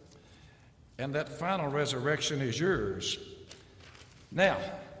and that final resurrection is yours. Now,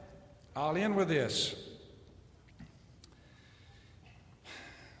 I'll end with this.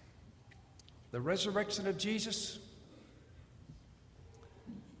 The resurrection of Jesus,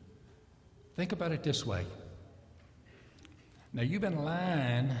 think about it this way. Now, you've been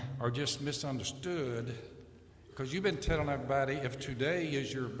lying or just misunderstood because you've been telling everybody if today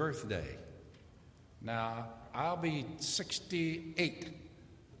is your birthday. Now, I'll be 68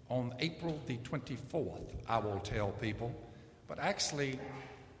 on April the 24th, I will tell people. But actually,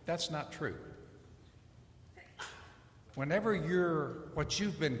 that's not true. Whenever what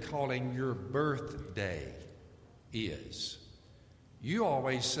you've been calling your birthday is, you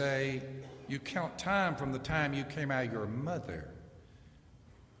always say you count time from the time you came out of your mother.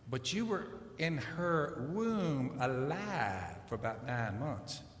 But you were in her womb alive for about 9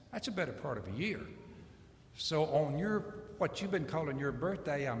 months. That's a better part of a year. So on what you've been calling your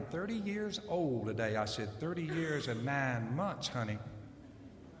birthday, I'm 30 years old today. I said 30 years and 9 months, honey.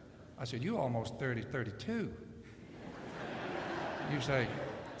 I said, you almost 30, 32. You say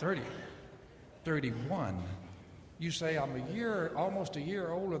 30, 31. You say I'm almost a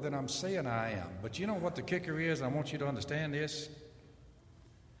year older than I'm saying I am. But you know what the kicker is? I want you to understand this.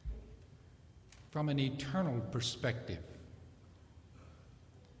 From an eternal perspective,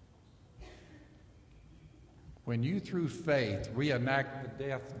 when you through faith reenact the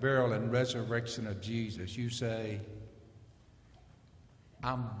death, burial, and resurrection of Jesus, you say,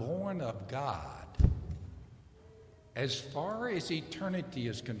 I'm born of God. As far as eternity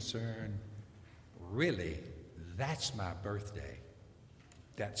is concerned, really, that's my birthday,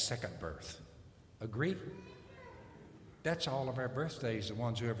 that second birth. Agree? That's all of our birthdays, the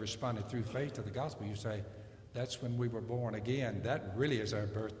ones who have responded through faith to the gospel. You say, that's when we were born again. That really is our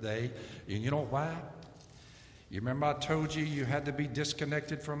birthday. And you know why? You remember I told you had to be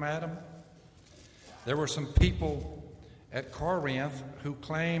disconnected from Adam? There were some people at Corinth who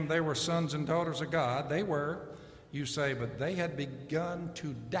claimed they were sons and daughters of God. They were. You say, but they had begun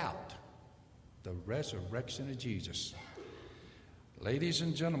to doubt the resurrection of Jesus. Ladies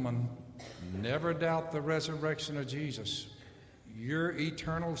and gentlemen, never doubt the resurrection of Jesus. Your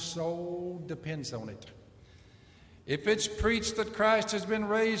eternal soul depends on it. If it's preached that Christ has been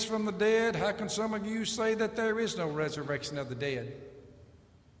raised from the dead, how can some of you say that there is no resurrection of the dead?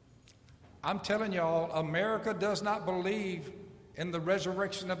 I'm telling y'all, America does not believe in the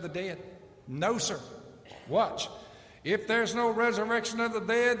resurrection of the dead. No, sir. Watch. If there's no resurrection of the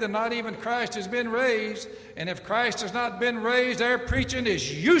dead, then not even Christ has been raised. And if Christ has not been raised, their preaching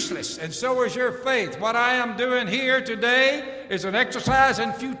is useless, and so is your faith. What I am doing here today is an exercise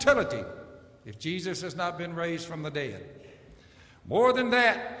in futility if Jesus has not been raised from the dead. More than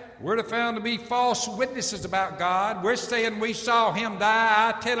that, we're found to be false witnesses about God. We're saying we saw him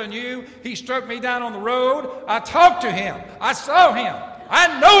die. I'm telling you, he struck me down on the road. I talked to him. I saw him.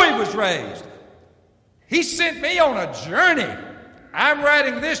 I know he was raised. He sent me on a journey. I'm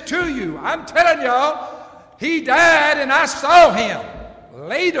writing this to you. I'm telling y'all, he died and I saw him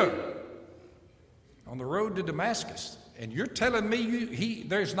later on the road to Damascus. And you're telling me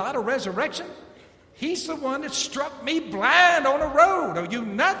there's not a resurrection? He's the one that struck me blind on the road. Are you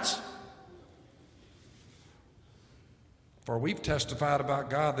nuts? For we've testified about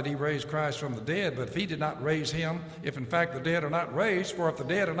God that he raised Christ from the dead, but if he did not raise him, if in fact the dead are not raised, for if the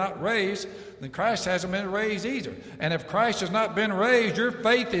dead are not raised, then Christ hasn't been raised either. And if Christ has not been raised, your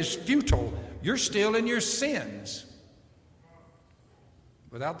faith is futile. You're still in your sins.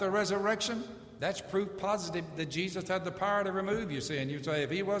 Without the resurrection, that's proof positive that Jesus had the power to remove your sin. You say, if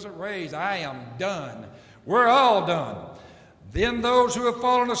he wasn't raised, I am done. We're all done. Then those who have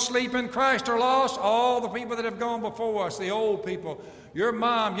fallen asleep in Christ are lost. All the people that have gone before us, the old people, your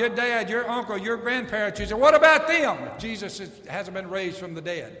mom, your dad, your uncle, your grandparents, you say, what about them if Jesus hasn't been raised from the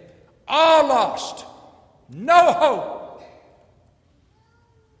dead? All lost. No hope.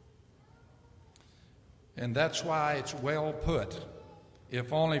 And that's why it's well put.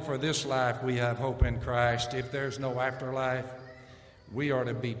 If only for this life we have hope in Christ, if there's no afterlife, we are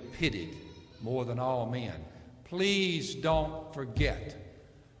to be pitied more than all men. Please don't forget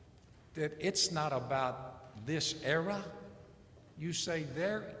that it's not about this era. You say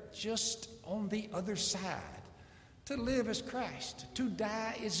they're just on the other side. To live is Christ. To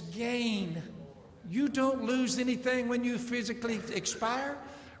die is gain. You don't lose anything when you physically expire.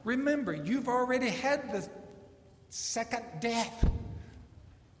 Remember, you've already had the second death,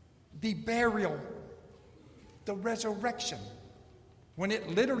 the burial, the resurrection. When it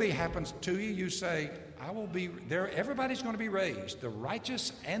literally happens to you, you say, I will be there. Everybody's going to be raised, the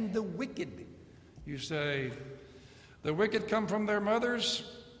righteous and the wicked. You say, the wicked come from their mothers.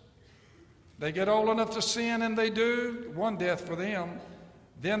 They get old enough to sin, and they do. One death for them.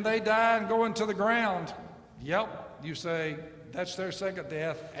 Then they die and go into the ground. Yep. You say, that's their second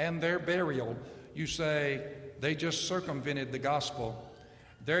death and their burial. You say they just circumvented the gospel.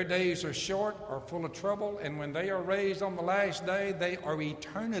 Their days are short or full of trouble, and when they are raised on the last day, they are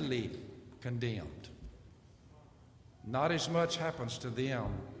eternally condemned. Not as much happens to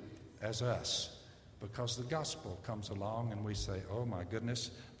them as us, because the gospel comes along and we say, oh my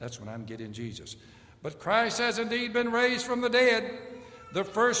goodness, that's when I'm getting Jesus. But Christ has indeed been raised from the dead, the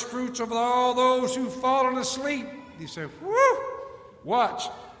first fruits of all those who've fallen asleep. You say, whoo, watch.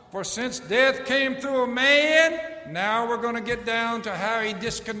 For since death came through a man, now we're going to get down to how he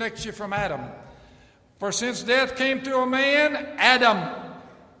disconnects you from Adam. For since death came through a man, Adam,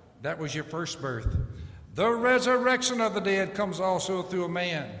 that was your first birth. The resurrection of the dead comes also through a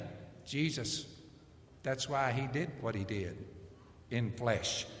man, Jesus. That's why he did what he did in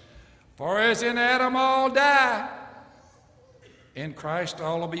flesh. For as in Adam all die, in Christ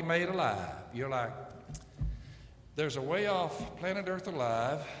all will be made alive. You're like, there's a way off planet Earth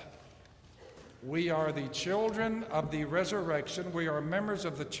alive. We are the children of the resurrection. We are members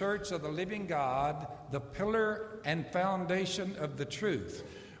of the church of the living God, the pillar and foundation of the truth.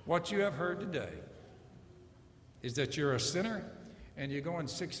 What you have heard today is that you're a sinner and you're going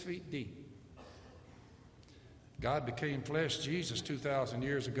 6 feet deep. God became flesh. Jesus, 2,000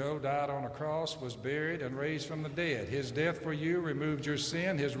 years ago, died on a cross, was buried, and raised from the dead. His death for you removed your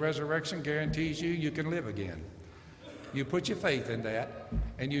sin. His resurrection guarantees you can live again. You put your faith in that,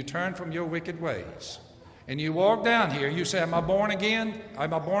 and you turn from your wicked ways. And you walk down here. You say, am I born again?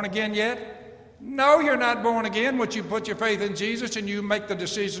 Am I born again yet? No, you're not born again. Once you put your faith in Jesus and you make the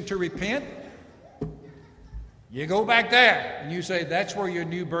decision to repent, you go back there, and you say, that's where your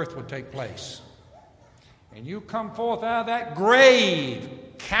new birth will take place. And you come forth out of that grave,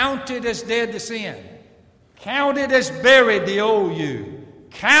 counted as dead to sin, counted as buried the old you,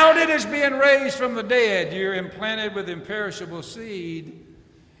 counted as being raised from the dead. You're implanted with imperishable seed,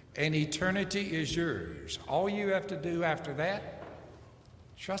 and eternity is yours. All you have to do after that,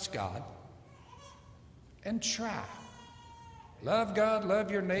 trust God and try. Love God, love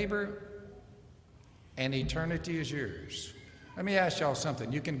your neighbor, and eternity is yours. Let me ask y'all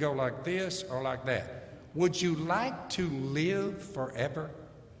something. You can go like this or like that. Would you like to live forever?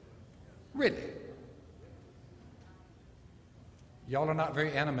 Really? Y'all are not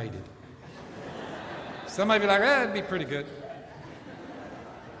very animated. Some of you are like, that'd be pretty good.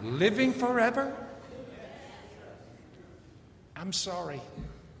 Living forever? I'm sorry.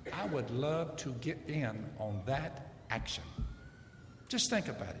 I would love to get in on that action. Just think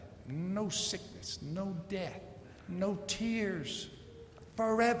about it. No sickness, no death, no tears.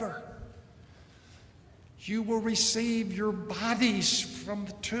 Forever. You will receive your bodies from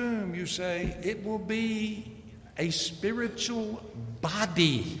the tomb. You say, it will be a spiritual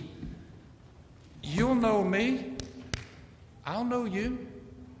body. You'll know me. I'll know you.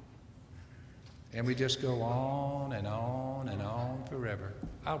 And we just go on and on and on forever.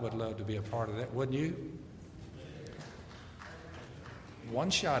 I would love to be a part of that, wouldn't you?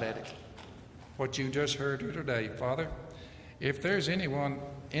 One shot at it. What you just heard today, Father, if there's anyone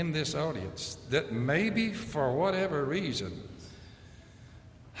in this audience that maybe for whatever reason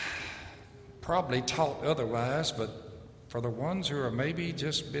probably taught otherwise, but for the ones who are maybe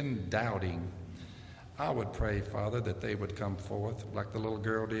just been doubting, I would pray, Father, that they would come forth like the little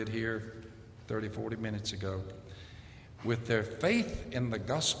girl did here 30, 40 minutes ago, with their faith in the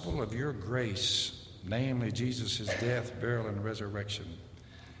gospel of your grace, namely Jesus' death, burial, and resurrection,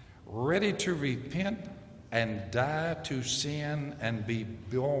 ready to repent and die to sin and be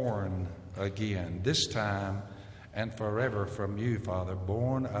born again, this time and forever from you, Father,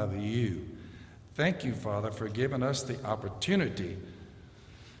 born of you. Thank you, Father, for giving us the opportunity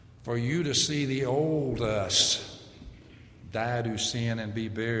for you to see the old us die to sin and be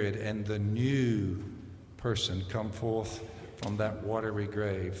buried, and the new person come forth from that watery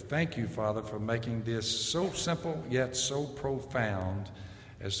grave. Thank you, Father, for making this so simple yet so profound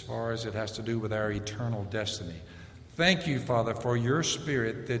as far as it has to do with our eternal destiny. Thank you, Father, for your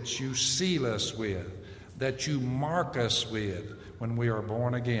Spirit that you seal us with, that you mark us with when we are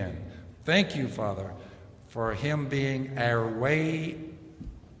born again. Thank you, Father, for him being our way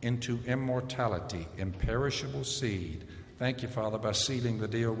into immortality, imperishable seed. Thank you, Father, by sealing the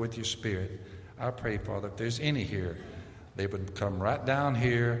deal with your Spirit. I pray, Father, if there's any here, they would come right down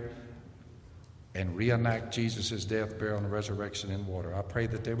here and reenact Jesus' death, burial, and resurrection in water. I pray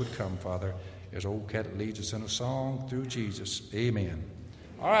that they would come, Father, as old cat leads us in a song through Jesus. Amen.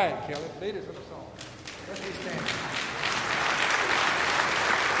 All right, Kelly, lead us in a song. Let's be standing.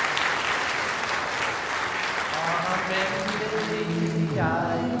 On a many day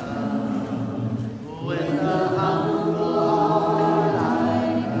I